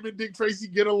and then him and Dick Tracy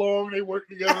get along, they work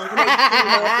together. Or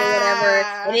whatever.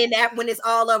 And then when it's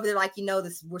all over, they're like,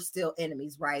 we're still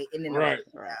enemies, right? And then Charlie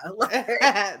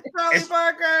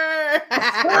Parker.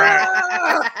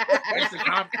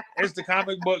 It's the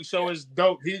comic book show. It's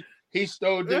dope. He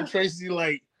stole Dick Tracy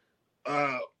like.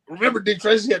 Remember Dick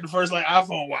Tracy had the first like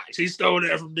iPhone watch. He stole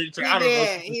that from Dick Tracy. I don't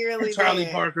know. He really Charlie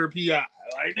did. Parker PI.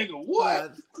 Like nigga,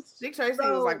 what? Dick Tracy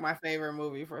was like my favorite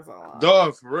movie for so long.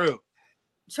 Dog, for real.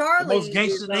 Charlie. The most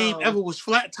gangster name ever was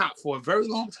Flat Top for a very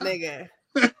long time. Nigga.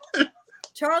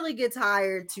 Charlie gets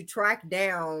hired to track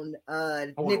down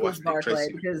Nicholas Barclay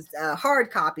because Hard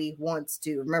Copy wants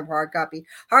to. Remember Hard Copy?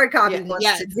 Hard Copy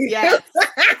wants to do. Yes.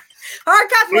 Hard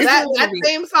Copy. That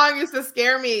same song used to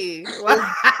scare me.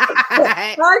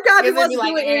 Hard Copy wants to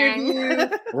do an interview.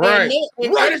 Right.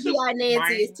 And FBI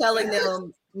Nancy is telling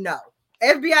them no.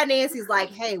 FBI Nancy's like,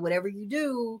 hey, whatever you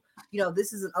do,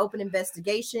 this is an open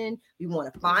investigation. We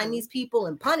want to find these people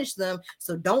and punish them.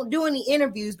 So don't do any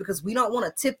interviews because we don't want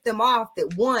to tip them off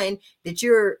that one, that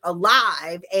you're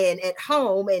alive and at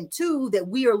home, and two, that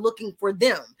we are looking for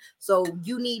them. So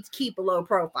you need to keep a low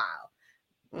profile.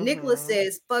 Nicholas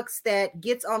says, fucks that,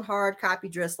 gets on Hard Copy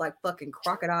dressed like fucking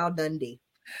Crocodile Dundee.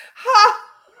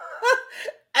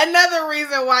 Another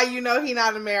reason why he's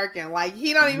not American. Like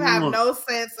he don't even have no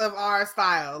sense of our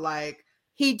style. Like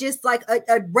he just like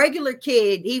a regular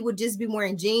kid, he would just be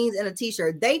wearing jeans and a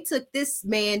t-shirt. They took this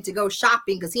man to go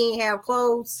shopping because he ain't have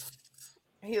clothes.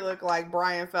 He looked like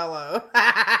Brian Fellow.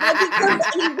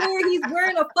 He's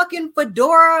wearing a fucking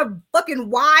fedora,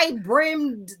 fucking wide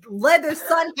brimmed leather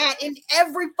sun hat in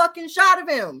every fucking shot of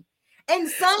him, and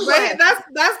sunglasses.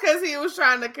 That's because he was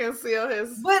trying to conceal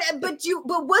his. But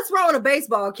what's wrong with a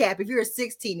baseball cap if you're a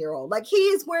 16-year-old? Like, he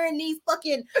is wearing these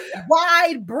fucking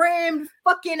wide brimmed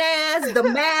fucking ass, the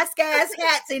mask ass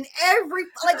hats in every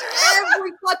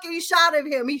fucking shot of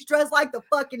him. He's dressed like the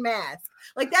fucking mask.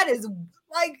 Like, that is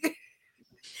like.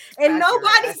 And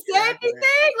nobody said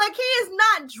anything. Like, he is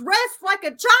not dressed like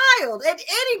a child at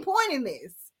any point in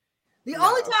this. The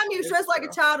only time he was dressed like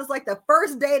a child is like the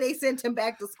first day they sent him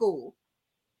back to school.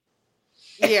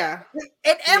 Yeah.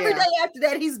 And every day after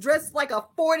that, he's dressed like a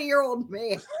 40-year-old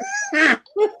man. Not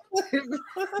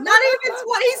even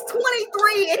 20. He's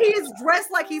 23 and he is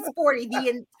dressed like he's 40 the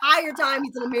entire time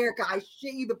he's in America. I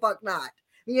shit you the fuck not.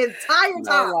 The entire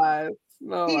time.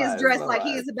 He is dressed like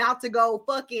he is about to go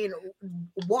fucking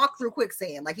walk through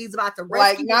quicksand. Like, he's about to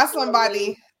rescue.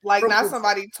 Like not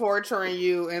somebody torturing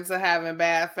you into having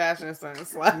bad fashion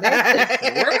sense.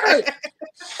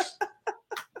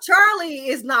 Charlie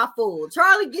is not fooled.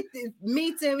 Charlie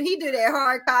meets him. He did that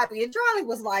hard copy, and Charlie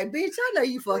was like, "Bitch, I know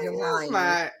you fucking lying.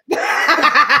 I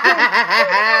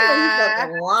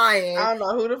lying. I don't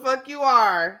know who the fuck you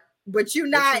are." But you're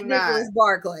not Nicholas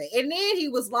Barclay. And then he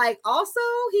was like, I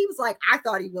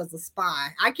thought he was a spy.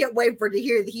 I can't wait for to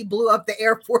hear that he blew up the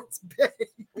Air Force Base.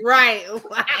 Right.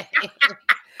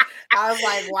 I was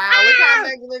like, wow, look how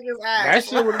niggas act. That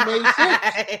shit would have made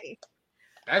sense.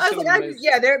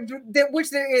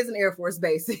 There is an Air Force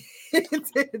base.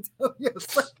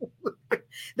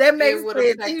 That makes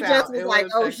sense. He just was like,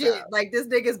 oh shit, like this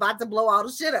nigga's about to blow all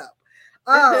the shit up.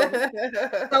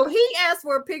 So he asked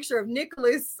for a picture of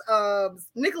Nicholas's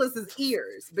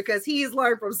ears because he's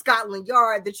learned from Scotland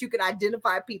Yard that you can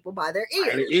identify people by their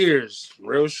ears.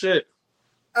 Real shit.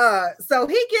 So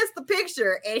he gets the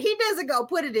picture and he doesn't go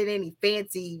put it in any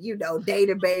fancy,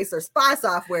 database or spy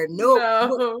software.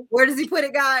 No. Where does he put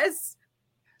it, guys?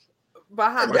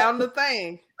 Down the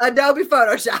thing. Adobe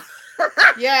Photoshop.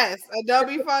 Yes,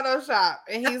 Adobe Photoshop.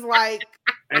 And he's like,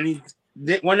 and he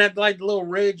when that like the little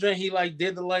red joint, he like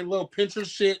did the like little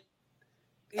Pinterest shit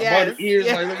about the ears.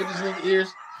 Like, look at these little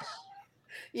ears.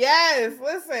 Yes,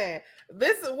 listen.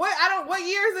 What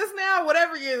year is this now?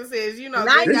 Whatever year this is,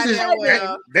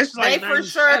 they for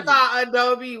sure thought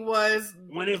Adobe was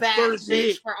when it that first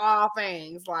hit for all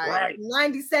things. Like, right.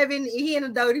 97, he in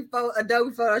Adobe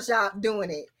Photoshop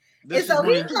doing it. This and so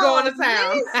he's going to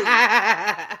town.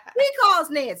 He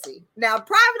calls Nancy. Now,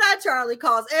 Private Eye Charlie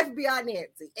calls FBI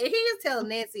Nancy. And he is telling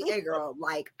Nancy, hey girl,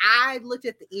 like, I looked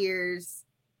at the ears.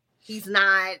 It's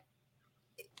not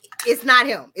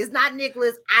him. It's not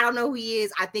Nicholas. I don't know who he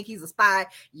is. I think he's a spy.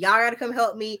 Y'all gotta come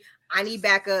help me. I need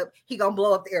backup. He gonna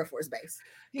blow up the Air Force Base.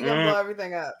 He gonna blow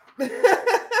everything up.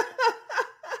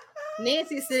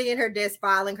 Nancy's sitting in her desk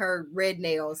filing her red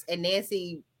nails, and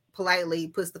Nancy politely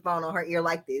puts the phone on her ear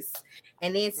like this.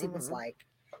 And Nancy was like,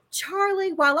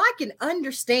 Charlie, while I can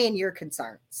understand your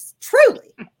concerns,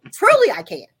 truly I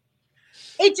can.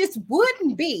 It just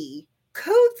wouldn't be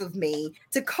couth of me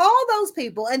to call those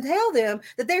people and tell them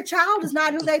that their child is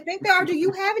not who they think they are. Do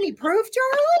you have any proof,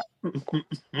 Charlie?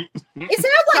 It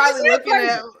sounds like Charlie looking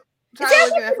at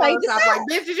Photoshop like,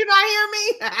 bitch, did you not hear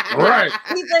me? Right.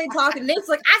 He's ain't talking. It's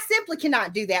like, I simply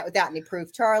cannot do that without any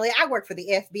proof, Charlie. I work for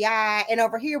the FBI, and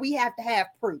over here we have to have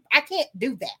proof. I can't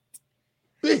do that.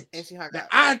 And she hung up.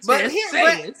 But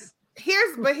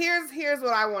here's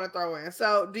what I want to throw in.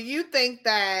 So, do you think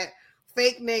that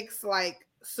Fake Nick's like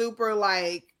super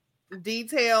like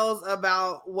details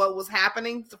about what was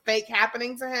happening to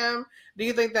him? Do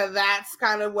you think that that's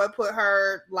kind of what put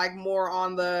her like more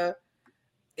on the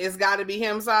it's got to be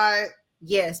him side?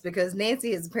 Yes, because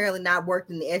Nancy has apparently not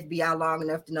worked in the FBI long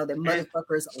enough to know that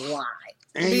motherfuckers lie.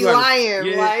 Be lying,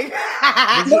 yeah.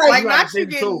 like not you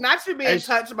being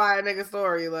touched by a nigga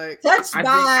story, like touched by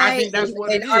I think that's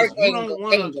what an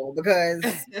archangel, because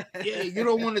yeah, you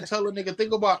don't want to tell a nigga.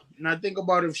 Think about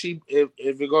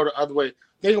if it go the other way.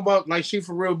 Think about like she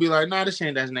for real be like, nah, this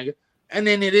ain't that nigga, and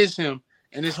then it is him,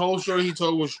 and this whole story he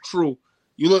told was true.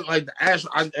 You look like the ass,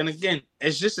 and again,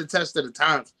 it's just a test of the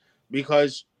times,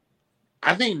 because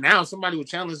I think now somebody would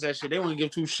challenge that shit. They wouldn't give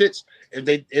two shits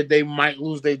if they might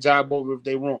lose their job over if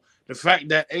they wrong. The fact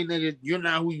that, hey nigga, you're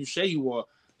not who you say you are.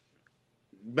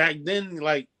 Back then,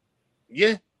 like,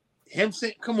 yeah, him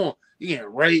saying, come on, you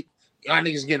getting raped, y'all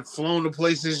niggas getting flown to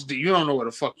places, you don't know where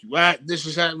the fuck you at. This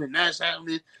is happening, that's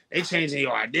happening. They changing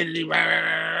your identity. Rah, rah,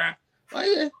 rah, rah. Like,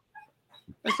 yeah,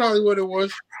 that's probably what it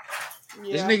was.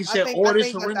 Yeah, this nigga said order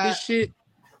surrender shit.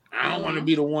 I don't want to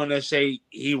be the one that say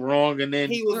he wrong and then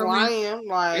he was lying.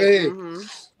 Like,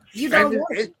 you don't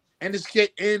and this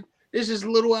kid and this is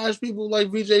little ass people like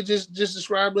VJ just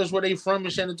described us where they from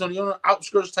in San Antonio, on the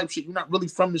outskirts type shit. You're not really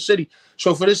from the city,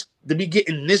 so for this to be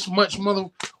getting this much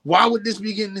why would this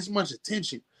be getting this much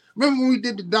attention? Remember when we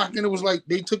did the doc and it was like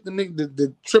they took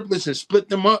the triplets and split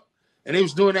them up, and they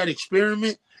was doing that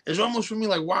experiment. It's almost for me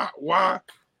like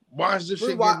why is this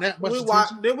shit getting that much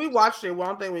attention? Did we watch it? Well,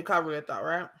 I don't think we covered it though,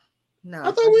 right? No,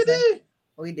 I thought we did.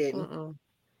 We didn't.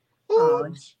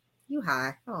 Oh, you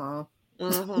high? Oh.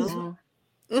 I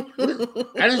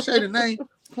didn't say the name.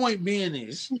 Point being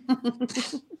is,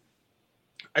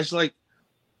 it's like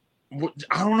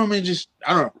I don't know, man.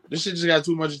 I don't know. This shit just got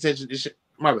too much attention. This shit,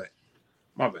 my bad.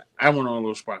 I went on a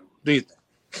little sparkle. Do you think?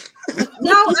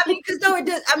 No, I mean, because no, it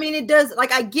does. I mean, it does.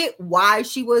 Like, I get why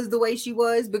she was the way she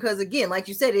was because, again, like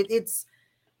you said, it's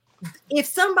if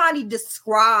somebody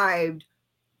described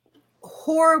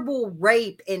horrible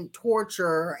rape and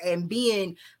torture and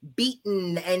being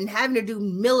beaten and having to do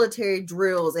military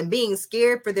drills and being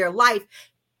scared for their life,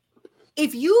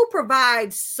 if you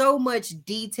provide so much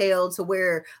detail to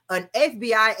where an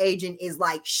FBI agent is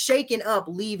like shaken up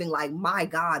leaving, like, my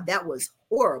God, that was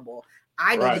horrible,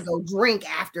 I need to go drink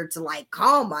after to like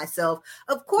calm myself.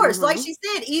 Of course, like she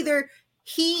said, either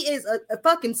he is a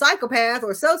fucking psychopath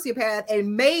or sociopath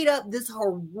and made up this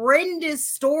horrendous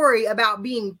story about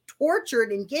being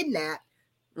tortured and kidnapped.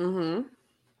 You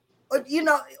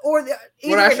know, or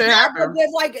what actually happened.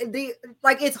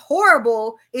 Like it's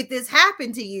horrible if this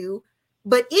happened to you,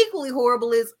 but equally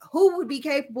horrible is who would be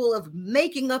capable of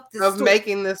making up this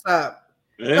making this up.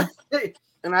 Yeah.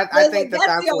 And I think that's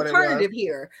the what alternative it was.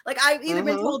 here. Like, I've either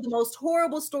been told the most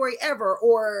horrible story ever,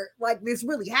 or like this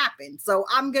really happened. So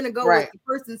I'm gonna go with the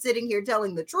person sitting here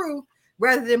telling the truth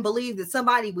rather than believe that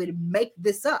somebody would make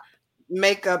this up.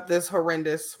 Make up this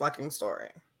horrendous fucking story.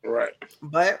 Right.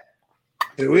 But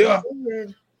here we are.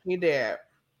 He did.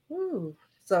 Ooh.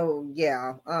 So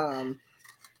yeah.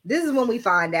 This is when we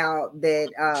find out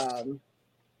that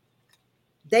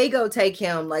they go take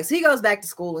him, like, so he goes back to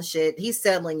school and shit. He's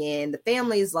settling in. The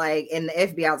family's like, and the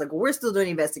FBI was like, well, we're still doing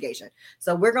the investigation.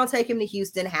 So we're going to take him to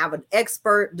Houston, have an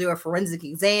expert do a forensic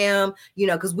exam, you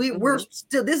know, because we're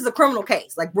still, this is a criminal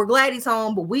case. Like, we're glad he's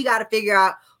home, but we got to figure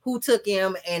out who took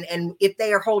him and if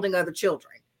they are holding other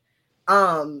children.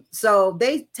 So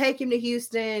they take him to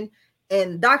Houston,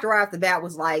 and Dr. right off the bat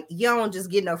was like, you don't just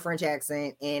get no French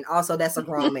accent. And also, that's a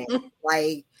grown man.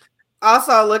 Like,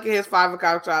 also, look at his 5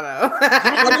 o'clock shadow.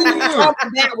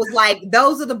 That was like,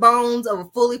 those are the bones of a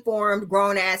fully formed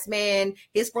grown ass man.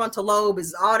 His frontal lobe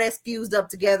is all that's fused up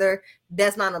together.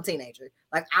 That's not no teenager.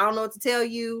 Like, I don't know what to tell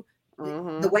you.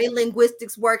 The way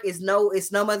linguistics work is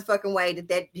it's no motherfucking way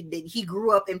that he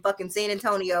grew up in fucking San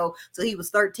Antonio, so he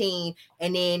was 13,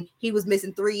 and then he was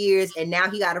missing 3 years, and now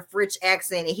he got a French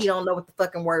accent, and he don't know what the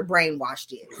fucking word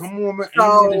brainwashed is. Come on, man.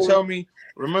 So, you need to tell me.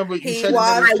 Remember, you said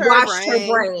I washed her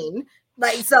brain.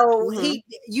 Like, so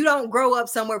you don't grow up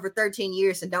somewhere for 13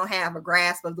 years and don't have a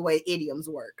grasp of the way idioms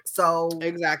work. So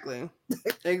exactly. No.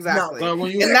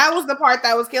 And that was the part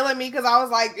that was killing me, because I was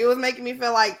like, it was making me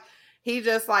feel like he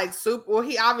just like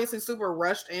he obviously super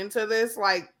rushed into this,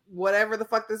 like whatever the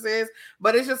fuck this is,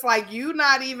 but it's just like you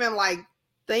not even like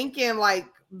thinking like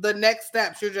the next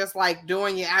steps. You're just like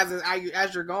doing it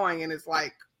as you're going, and it's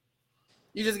like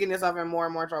you just getting yourself in more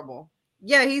and more trouble.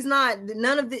 Yeah, he's not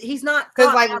he's not,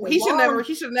 because like he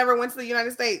should never went to the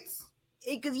United States.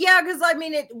 Because I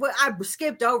mean, I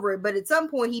skipped over it, but at some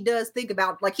point he does think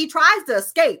about, like, he tries to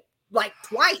escape like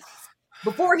twice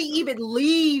before he even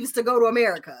leaves to go to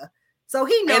America. So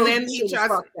he knows. And then he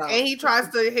tries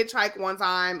to hitchhike one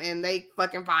time, and they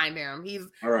fucking find him.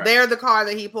 They're the car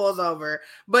that he pulls over.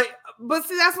 But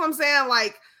see, that's what I'm saying.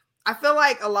 Like, I feel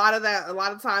like a lot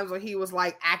of times when he was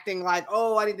like acting like,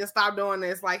 oh, I need to stop doing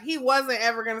this, like he wasn't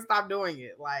ever gonna stop doing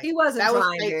it. Like, he wasn't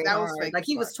trying very that hard. Was fake. Like,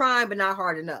 he was trying, but not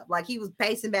hard enough. Like, he was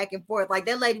pacing back and forth. Like,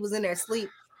 that lady was in there asleep.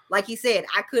 Like he said,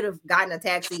 I could have gotten a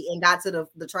taxi and got to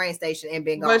the train station and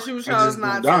been gone. But you chose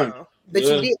not to. But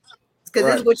you did, because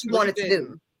this is what you wanted to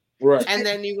do. Right. And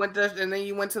then you went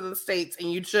to the States,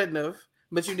 and you shouldn't have,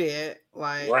 but you did.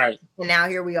 Like, right. And now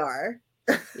here we are.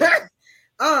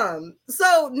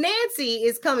 So Nancy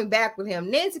is coming back with him.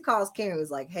 Nancy calls Karen,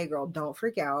 was like, hey girl, don't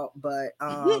freak out, but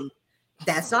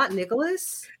that's not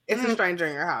Nicholas. It's a stranger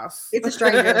in your house. It's a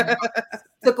stranger.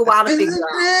 Took a while to figure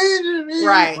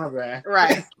out.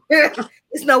 Right.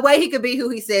 There's no way he could be who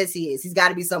he says he is. He's got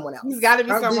to be someone else. He's got to be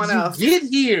someone else. Get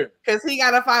here, because he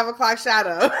got a 5 o'clock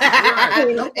shadow,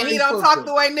 and he don't talk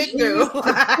the way Nick do.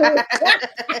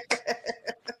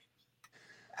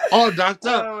 Oh, doctor,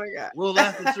 Oh my God. we'll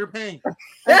laugh at your pain.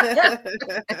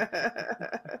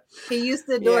 He used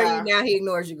to adore you, now he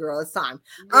ignores you, girl. It's time.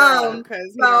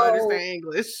 Because he don't understand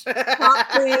English. Pop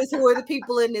quiz, who are the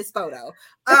people in this photo?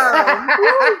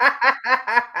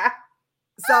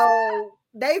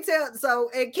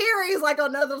 And Carrie's like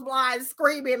on another line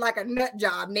screaming like a nut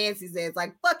job. Nancy says,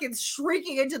 like fucking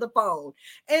shrieking into the phone.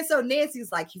 And so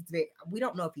Nancy's like, we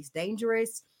don't know if he's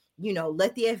dangerous. You know,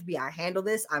 let the FBI handle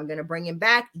this. I'm gonna bring him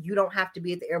back. You don't have to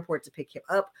be at the airport to pick him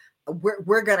up.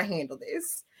 We're gonna handle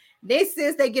this. This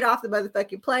says they get off the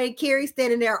motherfucking plane. Carrie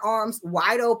standing there, arms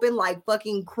wide open, like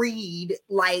fucking Creed.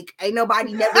 Like, ain't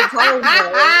nobody never told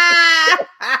her.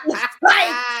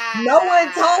 Like, no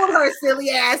one told her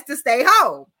silly ass to stay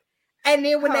home. And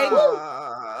then when they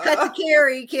cut to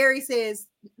Carrie, Carrie says,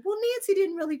 well, Nancy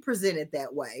didn't really present it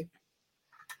that way.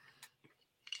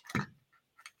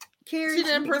 Carrie, she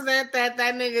didn't present that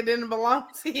nigga didn't belong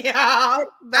to y'all.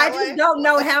 I just don't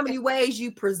know how many ways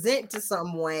you present to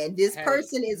someone. This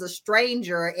person is a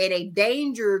stranger and a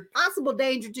possible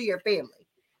danger to your family.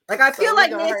 Like, I feel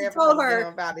like Nancy told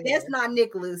her, that's not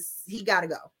Nicholas. He got to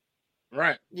go.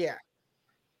 Right. Yeah.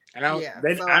 And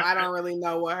I don't really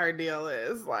know what her deal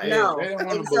is. Like, no.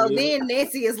 And so then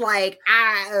Nancy is like,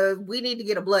 we need to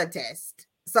get a blood test.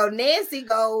 So Nancy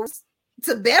goes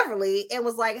to Beverly and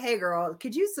was like, hey girl,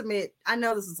 could you submit, I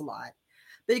know this is a lot,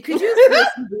 but could you submit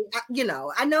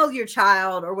I know your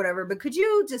child or whatever, but could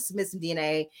you just submit some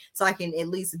DNA so I can at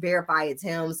least verify it's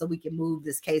him so we can move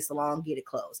this case along, get it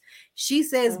closed. She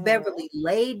says Beverly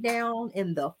laid down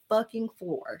in the fucking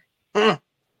floor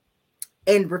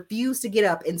and refused to get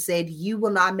up and said, you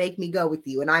will not make me go with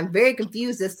you. And I'm very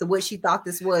confused as to what she thought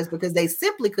this was, because they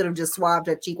simply could have just swabbed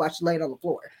her cheek while she laid on the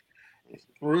floor.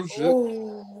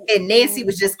 And Nancy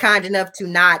was just kind enough to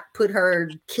not put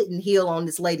her kitten heel on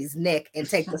this lady's neck and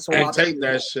take the swab. And take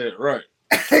that shit, right.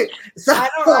 So I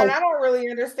don't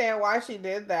really understand why she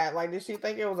did that. Like, did she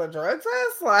think it was a drug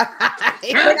test? Like,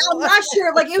 I'm not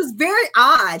sure. Like, it was very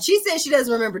odd. She said she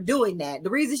doesn't remember doing that.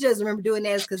 The reason she doesn't remember doing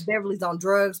that is because Beverly's on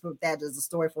drugs, but that is a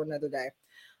story for another day.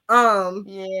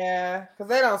 Yeah, because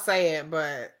they don't say it,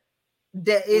 but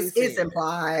it's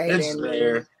implied. It's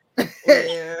there.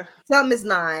 Yeah. Something is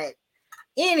not.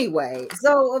 Anyway,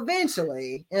 so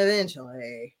eventually,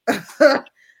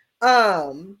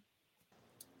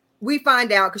 we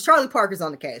find out because Charlie Parker's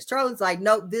on the case. Charlie's like,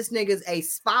 nope, this nigga's a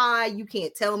spy. You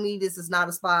can't tell me this is not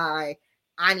a spy.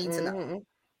 I need to know.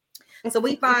 So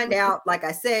we find out, like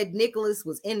I said, Nicholas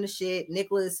was in the shit.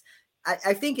 Nicholas,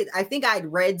 I think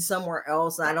I'd read somewhere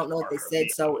else, and I don't know if they said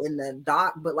so in the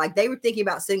doc, but like they were thinking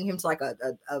about sending him to like a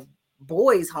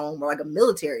boys' home or like a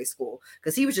military school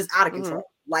because he was just out of control.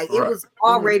 Like it was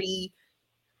already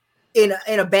in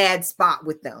a bad spot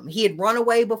with them. He had run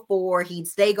away before. He'd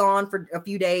stay gone for a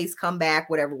few days, come back,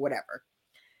 whatever.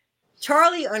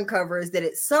 Charlie uncovers that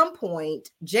at some point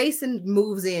Jason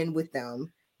moves in with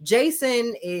them.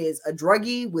 Jason is a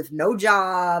druggie with no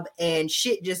job, and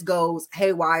shit just goes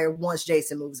haywire once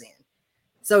Jason moves in.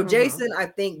 So Jason, I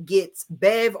think, gets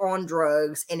Bev on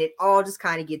drugs, and it all just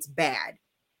kind of gets bad.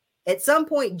 At some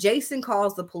point, Jason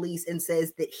calls the police and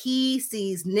says that he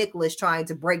sees Nicholas trying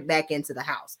to break back into the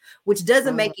house, which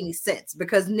doesn't make any sense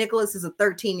because Nicholas is a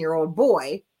 13-year-old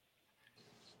boy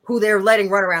who they're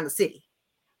letting run around the city.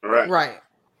 Right.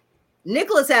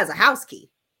 Nicholas has a house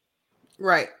key.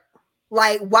 Right.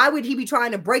 Like, why would he be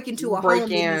trying to break into a home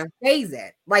that he stays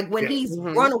at? Like, when he's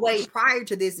run away prior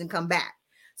to this and come back.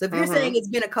 So if you're saying it's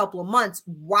been a couple of months,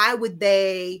 why would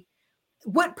they...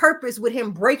 What purpose would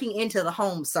him breaking into the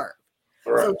home serve?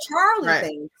 Right. So Charlie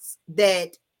thinks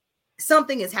that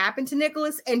something has happened to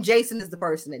Nicholas, and Jason is the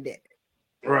person that did it.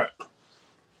 Right.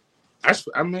 That's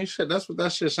what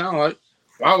that shit sounds like.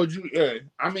 Why would you? Yeah,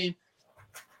 I mean,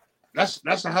 that's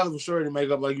a hell of a story to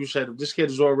make up, like you said. If this kid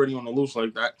is already on the loose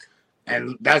like that,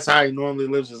 and that's how he normally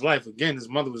lives his life. Again, his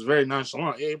mother was very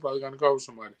nonchalant. Yeah, he probably got to go with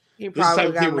somebody. This type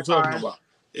of kid we're talking about.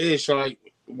 Yeah, so like.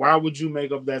 Why would you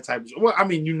make up that type of... Well, I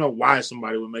mean, you know why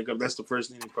somebody would make up. That's the first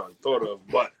thing you probably thought of.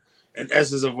 But in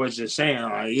essence of what you're saying,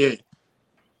 like, yeah.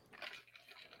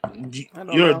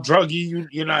 You're a druggie.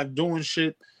 You're not doing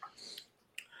shit.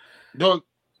 Dog,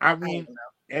 I mean,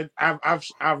 and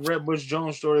I've read Butch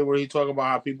Jones' story where he talked about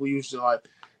how people used to, like,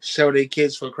 sell their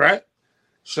kids for crack.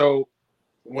 So,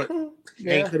 what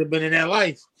they could have been in that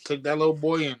life. Took that little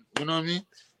boy in. You know what I mean?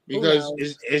 Because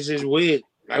it's just weird.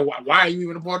 Like, why are you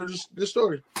even a part of this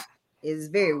story? It's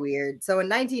very weird. So in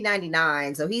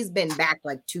 1999, so he's been back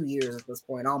like 2 years at this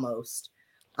point, almost.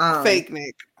 Fake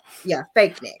Nick. Yeah,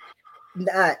 fake Nick.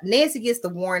 Nancy gets the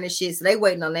warrant and shit, so they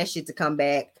waiting on that shit to come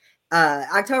back.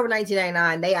 October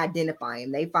 1999, they identify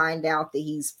him. They find out that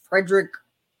he's Frederick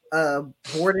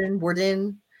Borden,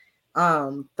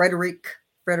 Frederick,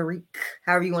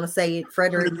 however you want to say it,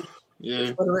 Frederick.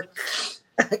 Yeah. Frederick.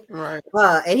 Right.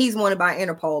 And he's wanted by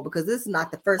Interpol because this is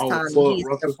not the first time he's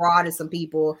defrauded some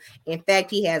people. In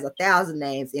fact, he has 1,000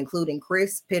 names, including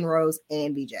Chris, Penrose,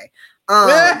 and VJ.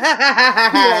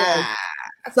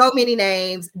 So many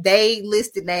names. They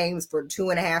listed names for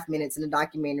 2.5 minutes in the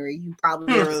documentary. You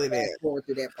probably really fast forward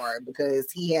through that part because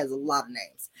he has a lot of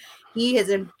names. He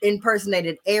has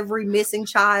impersonated every missing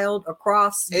child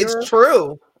across It's Europe.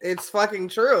 true. It's fucking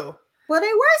true. Well,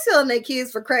 they were selling their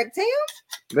kids for crack, Tim.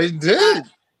 They did.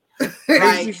 They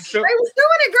was doing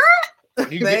it, girl.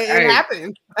 It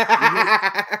happened.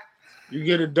 You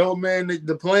get a dope man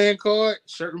the playing card.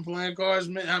 Certain playing cards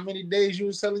meant how many days you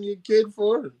was selling your kid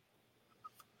for.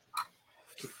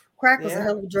 Crack was a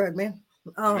hell of a drug, man.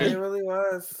 Oh, it really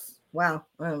was. Wow.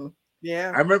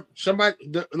 Yeah. I remember somebody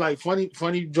like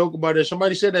funny joke about it.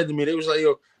 Somebody said that to me. They was like,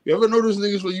 "Yo, you ever notice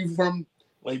niggas where you from?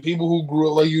 Like people who grew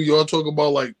up like you. Y'all talk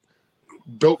about like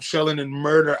dope selling and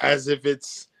murder as if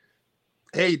it's."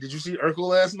 Hey, did you see Urkel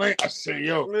last night? I said,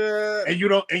 yo, and you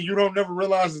don't never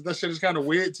realize that shit is kind of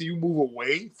weird till you move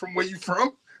away from where you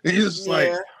from, and you're just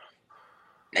like,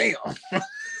 damn.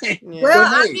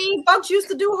 Well, I mean, folks used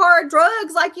to do hard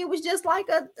drugs like it was just like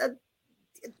the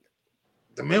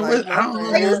Midwest.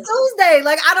 Like it's Tuesday.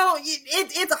 Like I don't.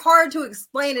 It's hard to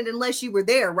explain it unless you were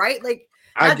there, right? Like.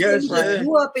 I guess we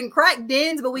grew up in crack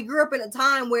dens, but we grew up in a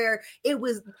time where it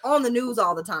was on the news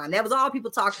all the time. That was all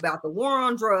people talked about, the war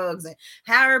on drugs and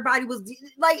how everybody was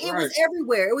like, it was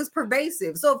everywhere. It was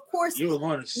pervasive. So of course you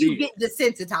get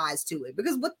desensitized to it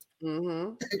because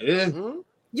you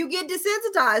get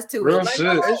desensitized to it. Like,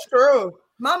 it's true.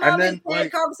 My mom has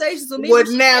had conversations with me. Would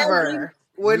never.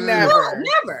 No,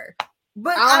 never.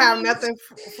 But I don't have nothing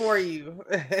for you.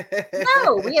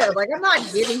 Like I'm not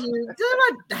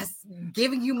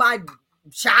giving you my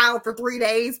child for 3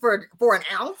 days for an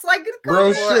ounce. Like,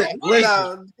 bro, shit.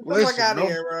 Listen, fuck out of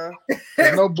here,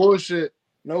 bro. No bullshit.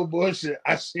 No bullshit.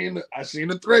 I seen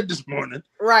a thread this morning.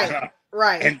 Right.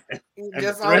 And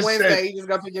just on Wednesday, you just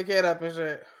go pick your kid up and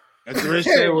shit. And the thread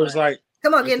said was like,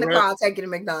 "Come on, get in the car, I'll take you to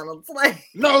McDonald's." Like,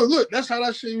 no, look, that's how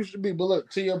that shit used to be. But look,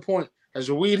 to your point. As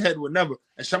a weed head would never.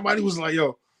 And somebody was like,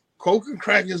 yo, coke and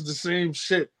crack is the same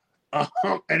shit.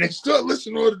 And they still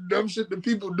listen to all the dumb shit that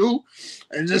people do.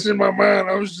 And just in my mind,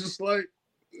 I was just like,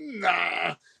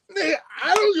 nah, nigga,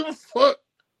 I don't give a fuck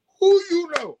who you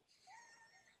know.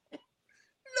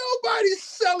 Nobody's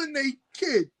selling their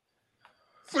kid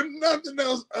for nothing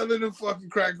else other than fucking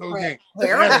crack cocaine.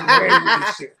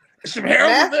 Some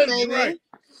heroin, baby. Right.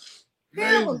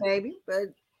 Heroin, baby. But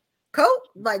coke,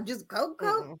 like just coke.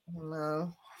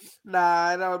 No,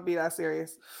 nah, that would be that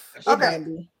serious. Okay.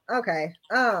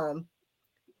 So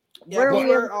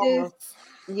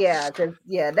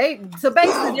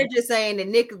basically they're just saying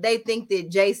that they think that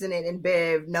Jason and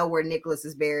Bev know where Nicholas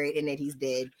is buried and that he's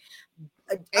dead.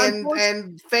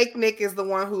 And fake Nick is the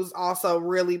one who's also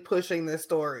really pushing this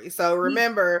story. So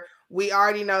remember, we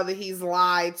already know that he's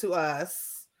lied to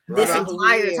us this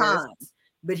entire time.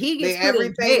 But he gets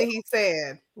everything that he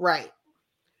said, right?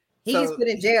 He gets put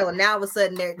in jail, and now all of a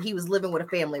sudden he was living with a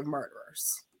family of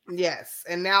murderers. Yes,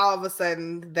 and now all of a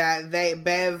sudden that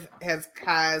Bev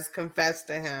has confessed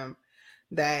to him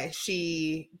that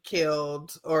she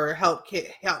killed or helped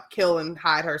kill and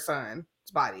hide her son's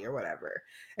body or whatever.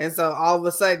 And so all of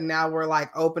a sudden now we're like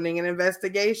opening an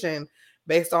investigation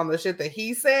based on the shit that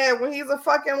he said when he's a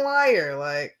fucking liar,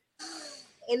 like.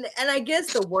 And I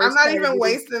guess the worst. I'm not even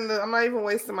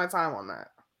wasting my time on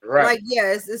that. Right. Like,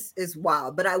 it's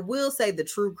wild. But I will say the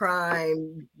true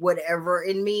crime, whatever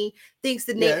in me, thinks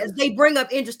that they bring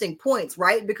up interesting points,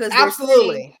 right? Because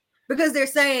they're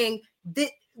saying that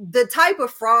the type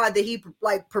of fraud that he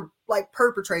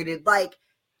perpetrated, like,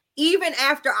 even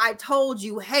after I told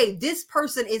you, hey, this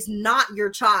person is not your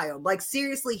child. Like,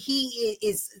 seriously,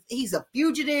 he's a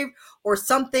fugitive or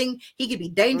something. He could be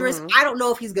dangerous. Mm-hmm. I don't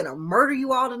know if he's going to murder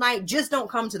you all tonight. Just don't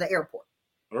come to the airport.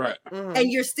 Right. Mm-hmm.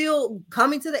 And you're still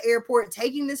coming to the airport,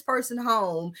 taking this person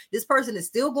home. This person is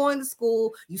still going to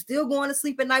school. You still going to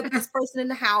sleep at night with this person in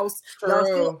the house. Y'all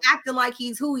still acting like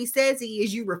he's who he says he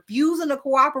is. You refusing to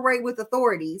cooperate with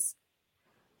authorities.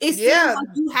 It seems like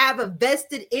you have a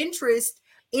vested interest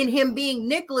in him being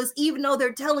Nicholas, even though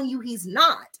they're telling you he's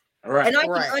not. Right. And I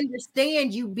can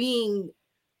understand you being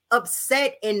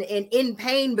upset and in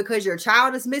pain because your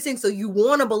child is missing, so you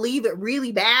want to believe it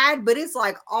really bad, but it's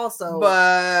like also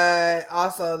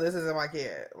this isn't my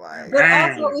kid. Like, but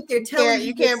also if they're telling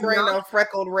you can't bring not, no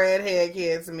freckled redhead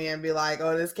kid to me and be like,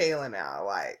 oh, this Kaylin now.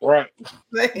 Like, right.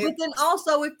 But then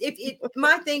also if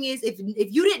my thing is if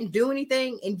you didn't do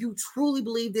anything and you truly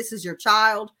believe this is your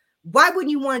child, why wouldn't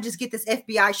you want to just get this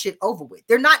FBI shit over with?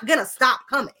 They're not gonna stop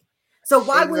coming. So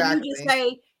why wouldn't you just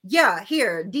say, yeah,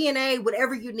 here, DNA,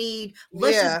 whatever you need,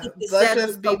 let's just get this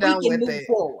settled so we can move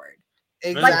forward.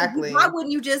 Exactly. Like, why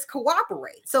wouldn't you just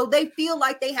cooperate? So they feel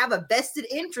like they have a vested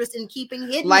interest in keeping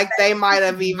hidden. Like they might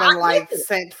have even like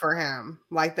sent for him.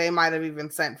 Like they might have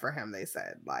even sent for him, they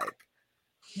said. Like,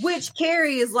 which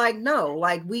Carrie is like, no,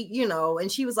 like we,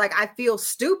 and she was like, I feel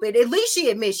stupid. At least she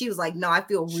admits, she was like, no, I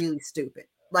feel really stupid.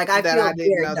 Like I didn't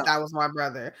know that was my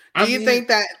brother. Do you think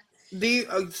that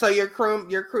your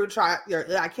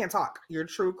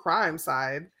true crime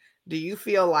side, do you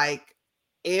feel like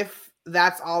if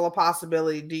that's all a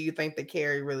possibility, do you think that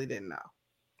Carrie really didn't know?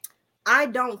 I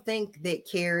don't think that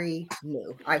Carrie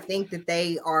knew. I think that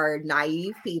they are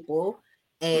naive people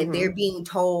and they're being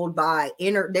told by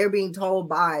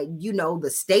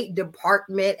the State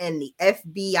Department and the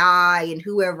FBI and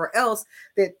whoever else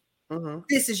that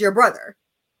this is your brother.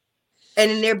 And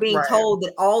then they're being told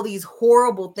that all these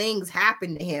horrible things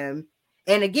happen to him.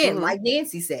 And again, like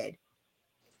Nancy said,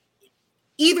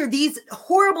 either these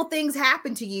horrible things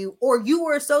happen to you or you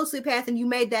were a sociopath and you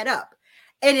made that up.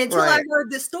 And until I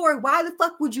heard this story, why the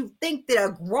fuck would you think that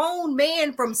a grown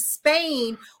man from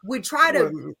Spain would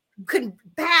could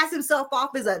pass himself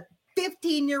off as a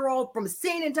 15-year-old from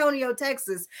San Antonio,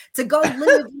 Texas, to go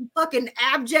live in fucking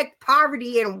abject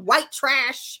poverty and white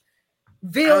trash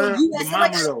ville?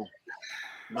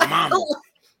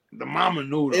 The mama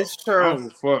knew. It's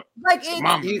true. Like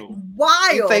it's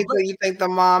wild. You think the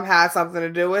mom had something to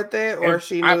do with it, or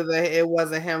she knew that it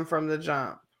wasn't him from the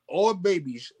jump? All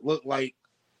babies look like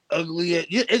ugly.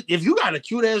 If you got a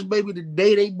cute ass baby the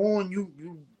day they born,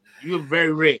 you're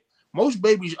very rare. Most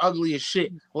babies ugly as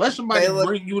shit. Unless somebody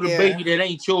bring you the baby that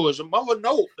ain't yours, a mother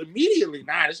know immediately.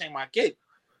 Nah, this ain't my kid.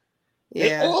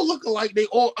 They all look alike. They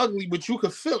all ugly, but you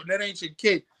can feel that ain't your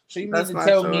kid. So you mean to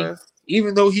tell me,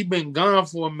 even though he been gone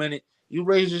for a minute, you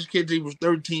raised this kid till he was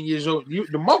 13 years old.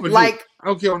 The mother, like, I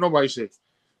don't care what nobody says.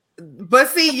 But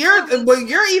see,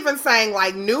 you're even saying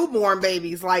like newborn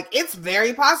babies. Like it's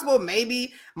very possible.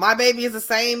 Maybe my baby is the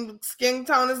same skin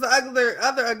tone as the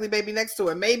other ugly baby next to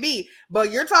it. Maybe, but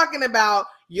you're talking about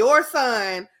your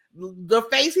son. The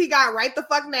face he got right the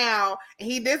fuck now, and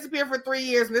he disappeared for 3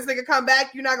 years, and this nigga come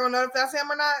back, you're not gonna know if that's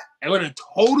him or not? And with a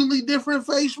totally different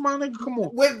face, my nigga, come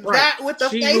on. With the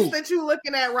face that you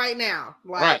looking at right now.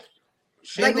 Like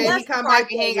then he come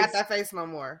back and he ain't got that face no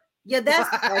more. Yeah, that's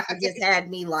the part that just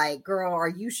had me like, girl, are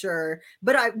you sure?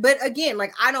 But again,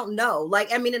 like, I don't know.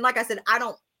 Like, I mean, and like I said, I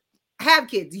don't have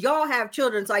kids. Y'all have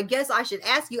children, so I guess I should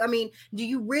ask you, I mean, do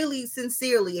you really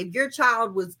sincerely, if your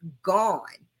child was gone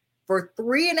for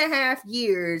 3.5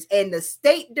 years and the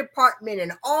State Department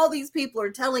and all these people are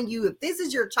telling you if this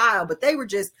is your child, but they were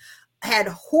just had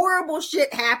horrible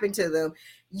shit happen to them,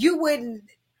 you wouldn't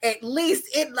at least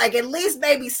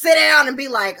maybe sit down and be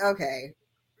like, okay,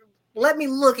 let me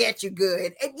look at you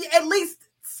good. At least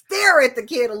stare at the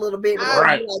kid a little bit.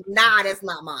 Like, nah, that's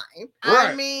not mine.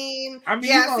 I mean,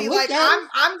 yeah, see, like,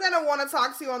 I'm going to want to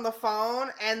talk to you on the phone.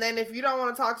 And then if you don't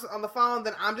want to talk on the phone,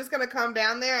 then I'm just going to come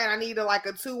down there and I need a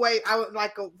two-way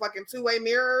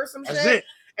mirror or some shit.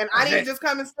 And I need to just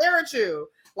come and stare at you.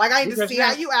 Like, I need to see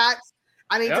how you act.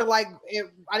 I need to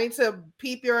I need to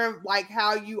peep your, like,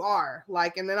 how you are.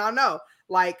 Like, and then I'll know.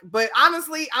 Like, but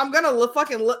honestly, I'm going to look.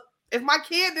 If my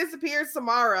kid disappears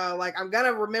tomorrow, like, I'm going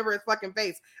to remember his fucking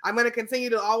face. I'm going to continue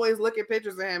to always look at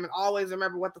pictures of him and always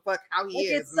remember how he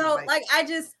is. So, and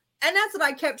that's what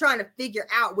I kept trying to figure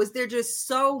out. Was there just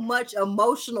so much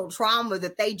emotional trauma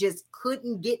that they just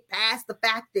couldn't get past the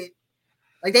fact that,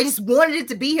 like, they just wanted it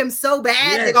to be him so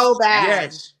bad? So bad.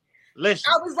 Yes.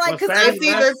 Listen. I was like, because it's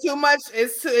either too much,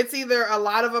 it's either a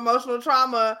lot of emotional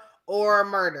trauma or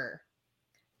murder.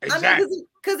 Exactly. I mean,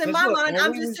 because in my mind,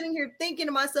 I'm just sitting here thinking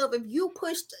to myself, if you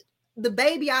pushed the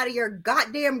baby out of your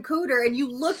goddamn cooter and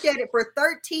you looked at it for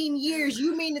 13 years,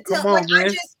 you mean to tell me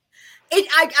I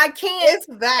can't. It's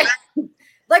that.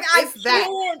 Like, it's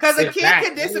that. Because a kid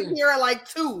could disappear at like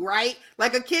 2, right?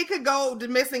 Like a kid could go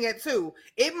missing at 2.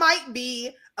 It might be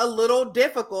a little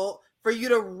difficult for you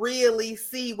to really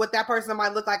see what that person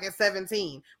might look like at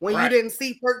 17 when you didn't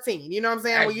see 13. You know what I'm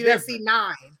saying? When you didn't see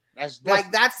 9. That's different.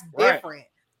 Like, that's different.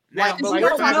 Now, But you we're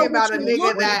don't know talking about what a you're nigga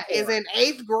looking that for. is in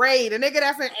 8th grade. A nigga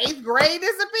that's in 8th grade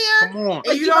disappeared. come on.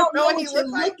 And you don't know what he you're looks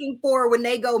like. looking for when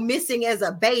they go missing as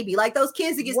a baby. Like those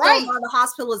kids that get Right. thrown out of the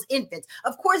hospital as infants.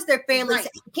 Of course, their families Right.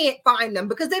 can't find them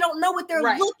because they don't know what they're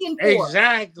Right. looking for.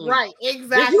 Exactly. Right,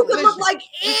 exactly. You could look Listen, like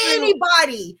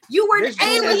anybody. You were an this dude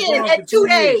has alien gone at for 2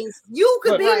 2 years. days. You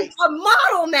could be Right. a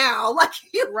model now. Like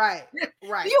you, Right,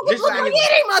 right. you could This look like nigga-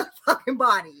 any motherfucking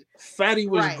body. Fatty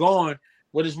was Right. gone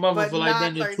with his mother But for like not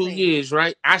then 2 13. years,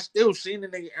 right? I still seen the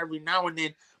nigga every now and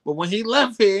then, but when he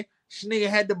left here, this nigga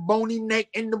had the bony neck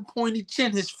and the pointy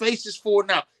chin. His face is full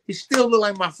now. He still look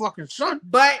like my fucking son.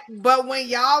 But when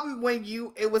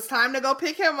it was time to go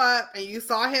pick him up and you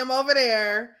saw him over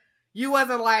there, you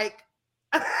wasn't like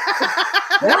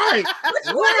Right,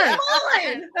 right.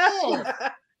 Fine.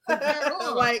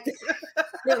 Oh, like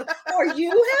Are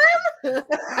you him?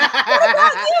 What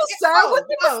about you, sir? What's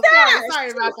your mustache?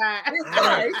 sorry about that.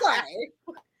 Sorry.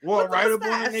 well, What's the right up on the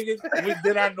mustache? nigga. We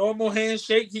did our normal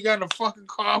handshake. He got in the fucking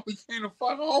car. We came to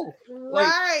fuck home. Like,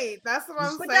 Right. That's what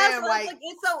I'm But that's saying. what Like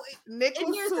it's so. Nick and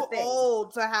was here's too the thing.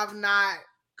 old to have not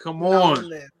come known on.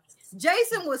 this.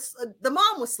 Jason was the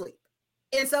mom was asleep,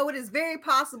 and so it is very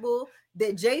possible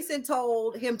that Jason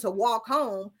told him to walk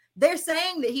home. They're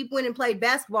saying that he went and played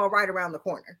basketball right around the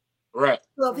corner. Right.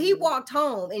 So if he Mhm. walked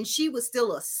home and she was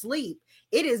still asleep,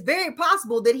 it is very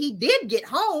possible that he did get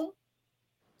home,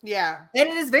 Yeah. and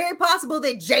it is very possible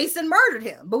that Jason murdered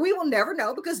him. But we will never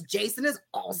know because Jason is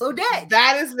also dead.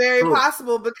 That is very True.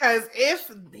 possible because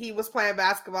if he was playing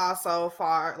basketball so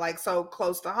far, like so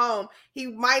close to home, he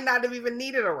might not have even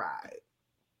needed a ride.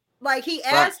 Like he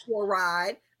asked for a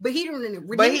ride, but he didn't.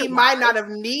 But he might not have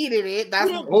needed it. That's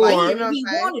He didn't Or- like like, it, you know what he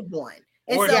I'm saying? wanted one.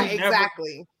 And Or so Yeah, he never-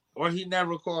 exactly. Or he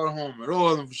never called home at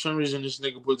all, and for some reason this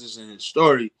nigga put this in his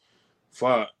story.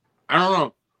 For I don't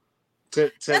know.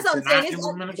 That's what I'm not saying. It's-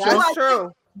 implement a So That's I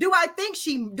true. do I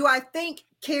think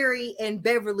Carrie and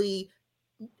Beverly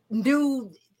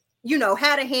knew,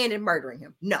 had a hand in murdering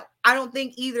him? No, I don't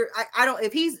think either. I don't,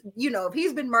 if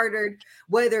he's been murdered,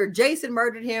 whether Jason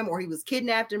murdered him or he was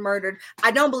kidnapped and murdered,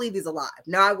 I don't believe he's alive.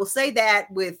 Now, I will say that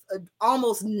with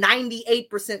almost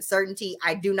 98% certainty,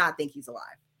 I do not think he's alive.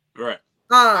 Right.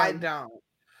 I don't.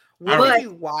 Would But- it be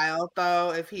wild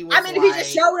though if he was? I mean, if he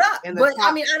just showed up, in the but I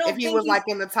top- mean, I don't if he think was he's like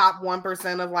in the top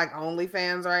 1% of like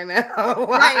OnlyFans right now,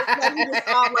 right,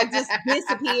 like he just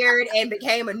disappeared and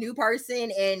became a new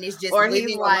person and is just or he's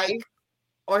living a like, life.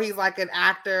 or he's like an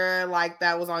actor like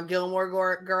that was on Gilmore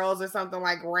Girls or something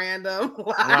like random.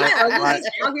 Yeah, Right. he's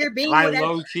out here being Like whatever.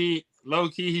 low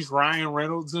key, he's Ryan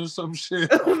Reynolds or some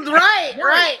shit. right.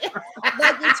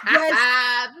 Like it's just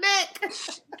Nick.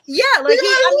 yeah, like Like,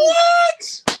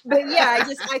 what? but yeah,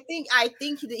 I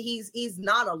think that he's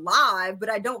not alive, but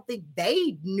I don't think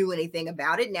they knew anything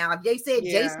about it. Now, if they said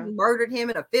Yeah. Jason murdered him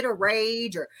in a fit of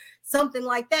rage or something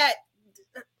like that,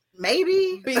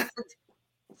 maybe.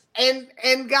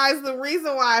 And guys, the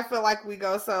reason why I feel like we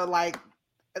go so like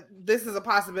this is a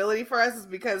possibility for us is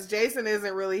because Jason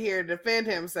isn't really here to defend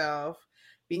himself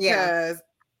because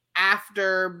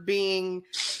after being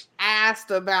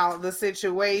asked about the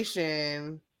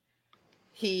situation,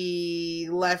 he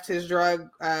left his drug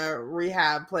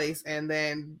rehab place and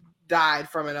then died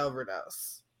from an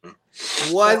overdose.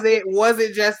 Was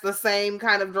it just the same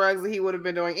kind of drugs that he would have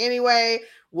been doing anyway?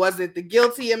 Was it the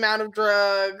guilty amount of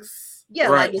drugs? Yeah,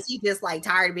 Right. like is he just like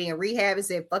tired of being in rehab and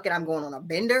said, "Fuck it, I'm going on a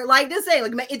bender"? Like this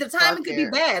ain't like at the time Fuck it could it. be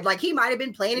bad. Like he might have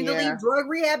been planning to Yeah. leave drug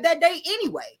rehab that day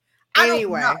anyway. I don't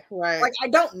Anyway, know. right. Like I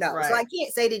don't know, Right. so I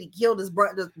can't say that he killed his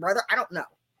brother. I don't know,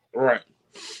 Right.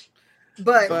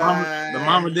 but The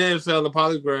mama did fail the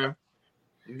polygraph.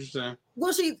 I'm just saying.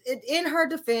 well, she in her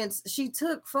defense, she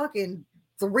took fucking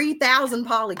 3,000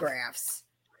 polygraphs.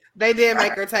 They did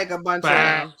make her take a bunch of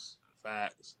them.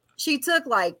 Facts. She took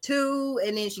like 2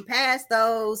 and then she passed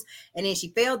those and then she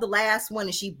failed the last one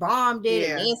and she bombed it.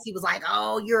 Yeah. And Nancy was like,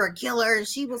 "Oh, you're a killer." And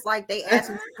she was like, they asked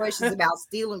me some questions about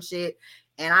stealing shit.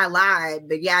 And I lied,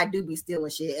 but yeah, I do be stealing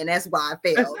shit. And that's why I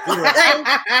failed.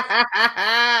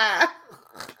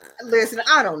 Listen,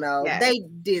 I don't know. Yes. They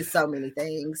did so many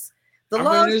things. The I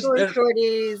long mean, story it's- short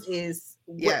is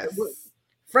Yes.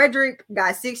 Frederick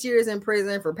got 6 years in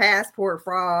prison for passport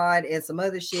fraud and some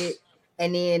other shit.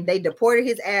 And then they deported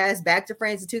his ass back to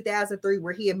France in 2003,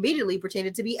 where he immediately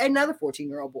pretended to be another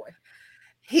 14-year-old boy.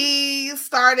 He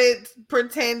started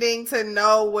pretending to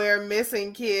know where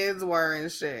missing kids were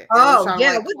and shit. Oh, And was trying to,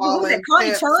 yeah. like, Who call was that? in Connie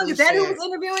tips Chung? and Is that who shit. was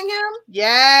interviewing him?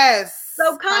 Yes.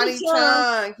 So Connie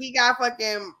Chung- He got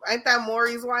fucking, ain't that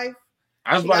Maury's wife?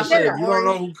 I was about to Yeah. say, if you don't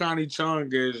know who Connie Chung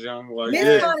is, young, like Miss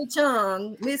this, Connie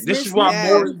Chung, Miss is why yeah.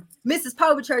 Maury. Mrs.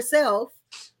 Povich herself.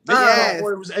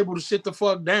 Morty was able to sit the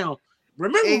fuck down.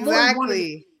 Remember,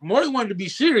 Morty wanted to be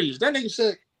serious. That nigga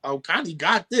said, "Oh, Connie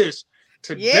got this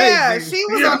today." Yeah, she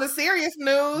was on the serious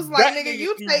news. Like, nigga,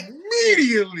 you take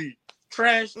immediately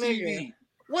trash TV.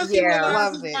 Once he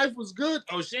realized his life was good,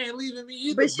 she ain't leaving me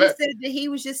either. But she said that he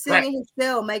was just sitting in his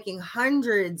cell making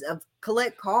hundreds of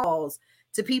collect calls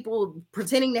to people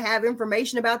pretending to have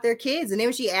information about their kids. And then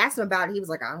when she asked him about it, he was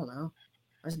like, I don't know.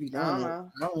 I should be done. I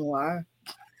don't know why.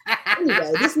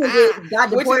 Anyway, this nigga got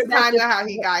deported. Which is kind of how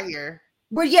he got here.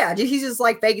 But yeah, he's just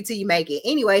like fake it till you make it.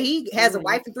 Anyway, he has a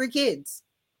wife and 3 kids.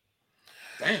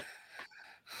 Damn.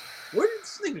 Where did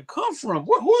this nigga come from?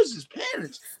 Who is his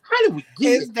parents? How did we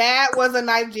get His dad was a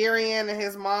Nigerian and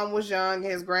his mom was young.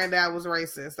 His granddad was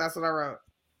racist. That's what I wrote.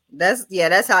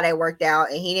 That's how they worked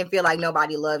out. And he didn't feel like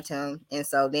nobody loved him. And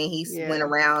so then he went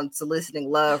around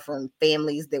soliciting love from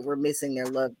families that were missing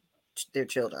their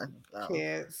children. So.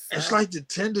 Yes. It's like the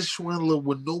Tinder swindler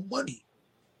with no money.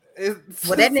 That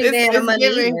nigga didn't have money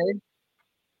either.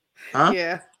 Huh?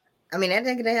 Yeah. I mean, that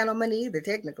nigga didn't have no money either,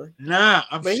 technically. Nah,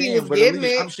 I'm saying that he was getting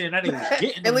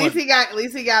at least he got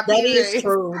that is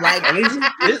true. Like, you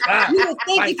would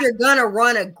think if you're gonna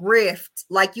run a grift,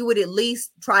 like you would at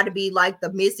least try to be like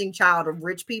the missing child of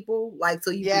rich people, like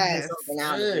so you can get something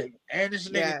out of it. And this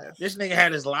nigga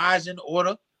had his lies in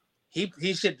order.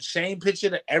 He sent the same picture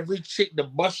to every chick, the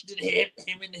busted head,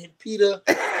 him and Peter.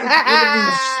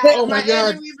 Oh my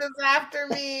god, enemies is after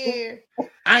me.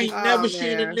 I ain't never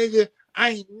seen a nigga.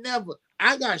 I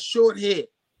got short hair.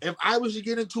 If I was to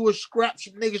get into a scrap,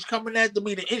 some niggas coming after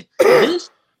me, this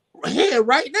hair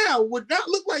right now would not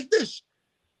look like this.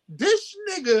 This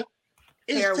nigga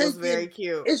was very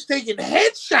cute. It's taking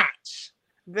headshots.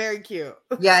 Very cute.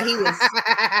 Yeah, he was.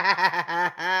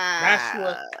 That's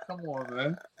what. Come on,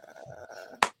 man.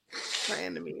 My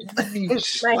enemies. My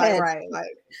enemies.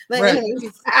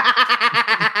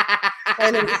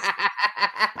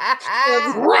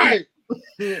 Right.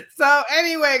 So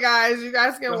anyway, guys, you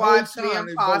guys can watch The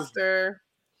Imposter.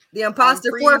 The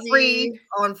Imposter for free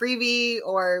on Freevee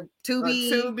or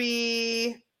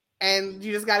Tubi. And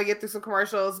you just got to get through some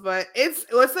commercials, but it's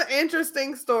an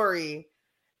interesting story.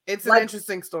 It's an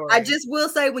interesting story. I just will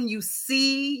say, when you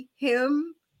see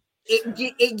him,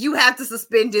 you have to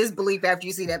suspend disbelief after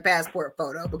you see that passport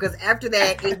photo, because after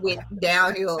that it went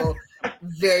downhill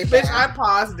very fast. Bitch, I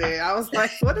paused it. I was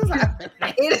like, what is happening?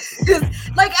 It's just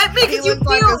like, I think you feel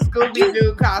like a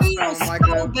Scooby-Doo costume, like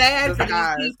so bad for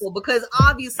these people, because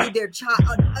obviously their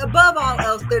child, above all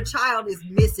else, their child is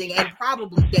missing and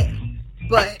probably dead.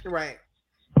 But right.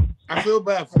 I feel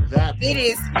bad for that. It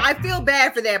is. I feel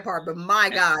bad for that part, but my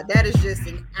God, that is just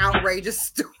an outrageous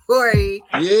story.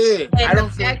 Yeah. And the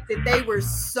fact that they were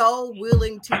so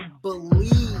willing to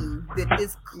believe that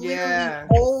this clearly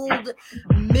old,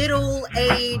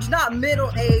 not middle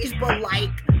age, but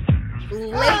like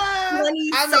late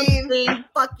 20-something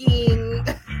fucking.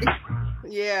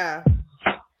 Yeah.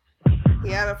 He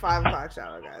had a 5 o'clock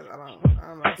shower, guys. I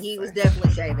don't know. He was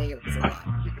definitely shaving. It was a lot.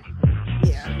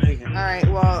 Yeah. All right.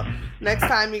 Well, next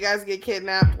time you guys get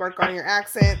kidnapped, work on your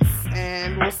accents,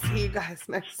 and we'll see you guys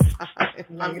next time.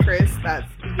 I'm Chris. That's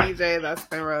BJ. That's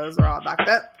Penrose. We're all backed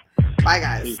up. Bye,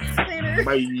 guys.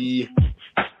 Bye.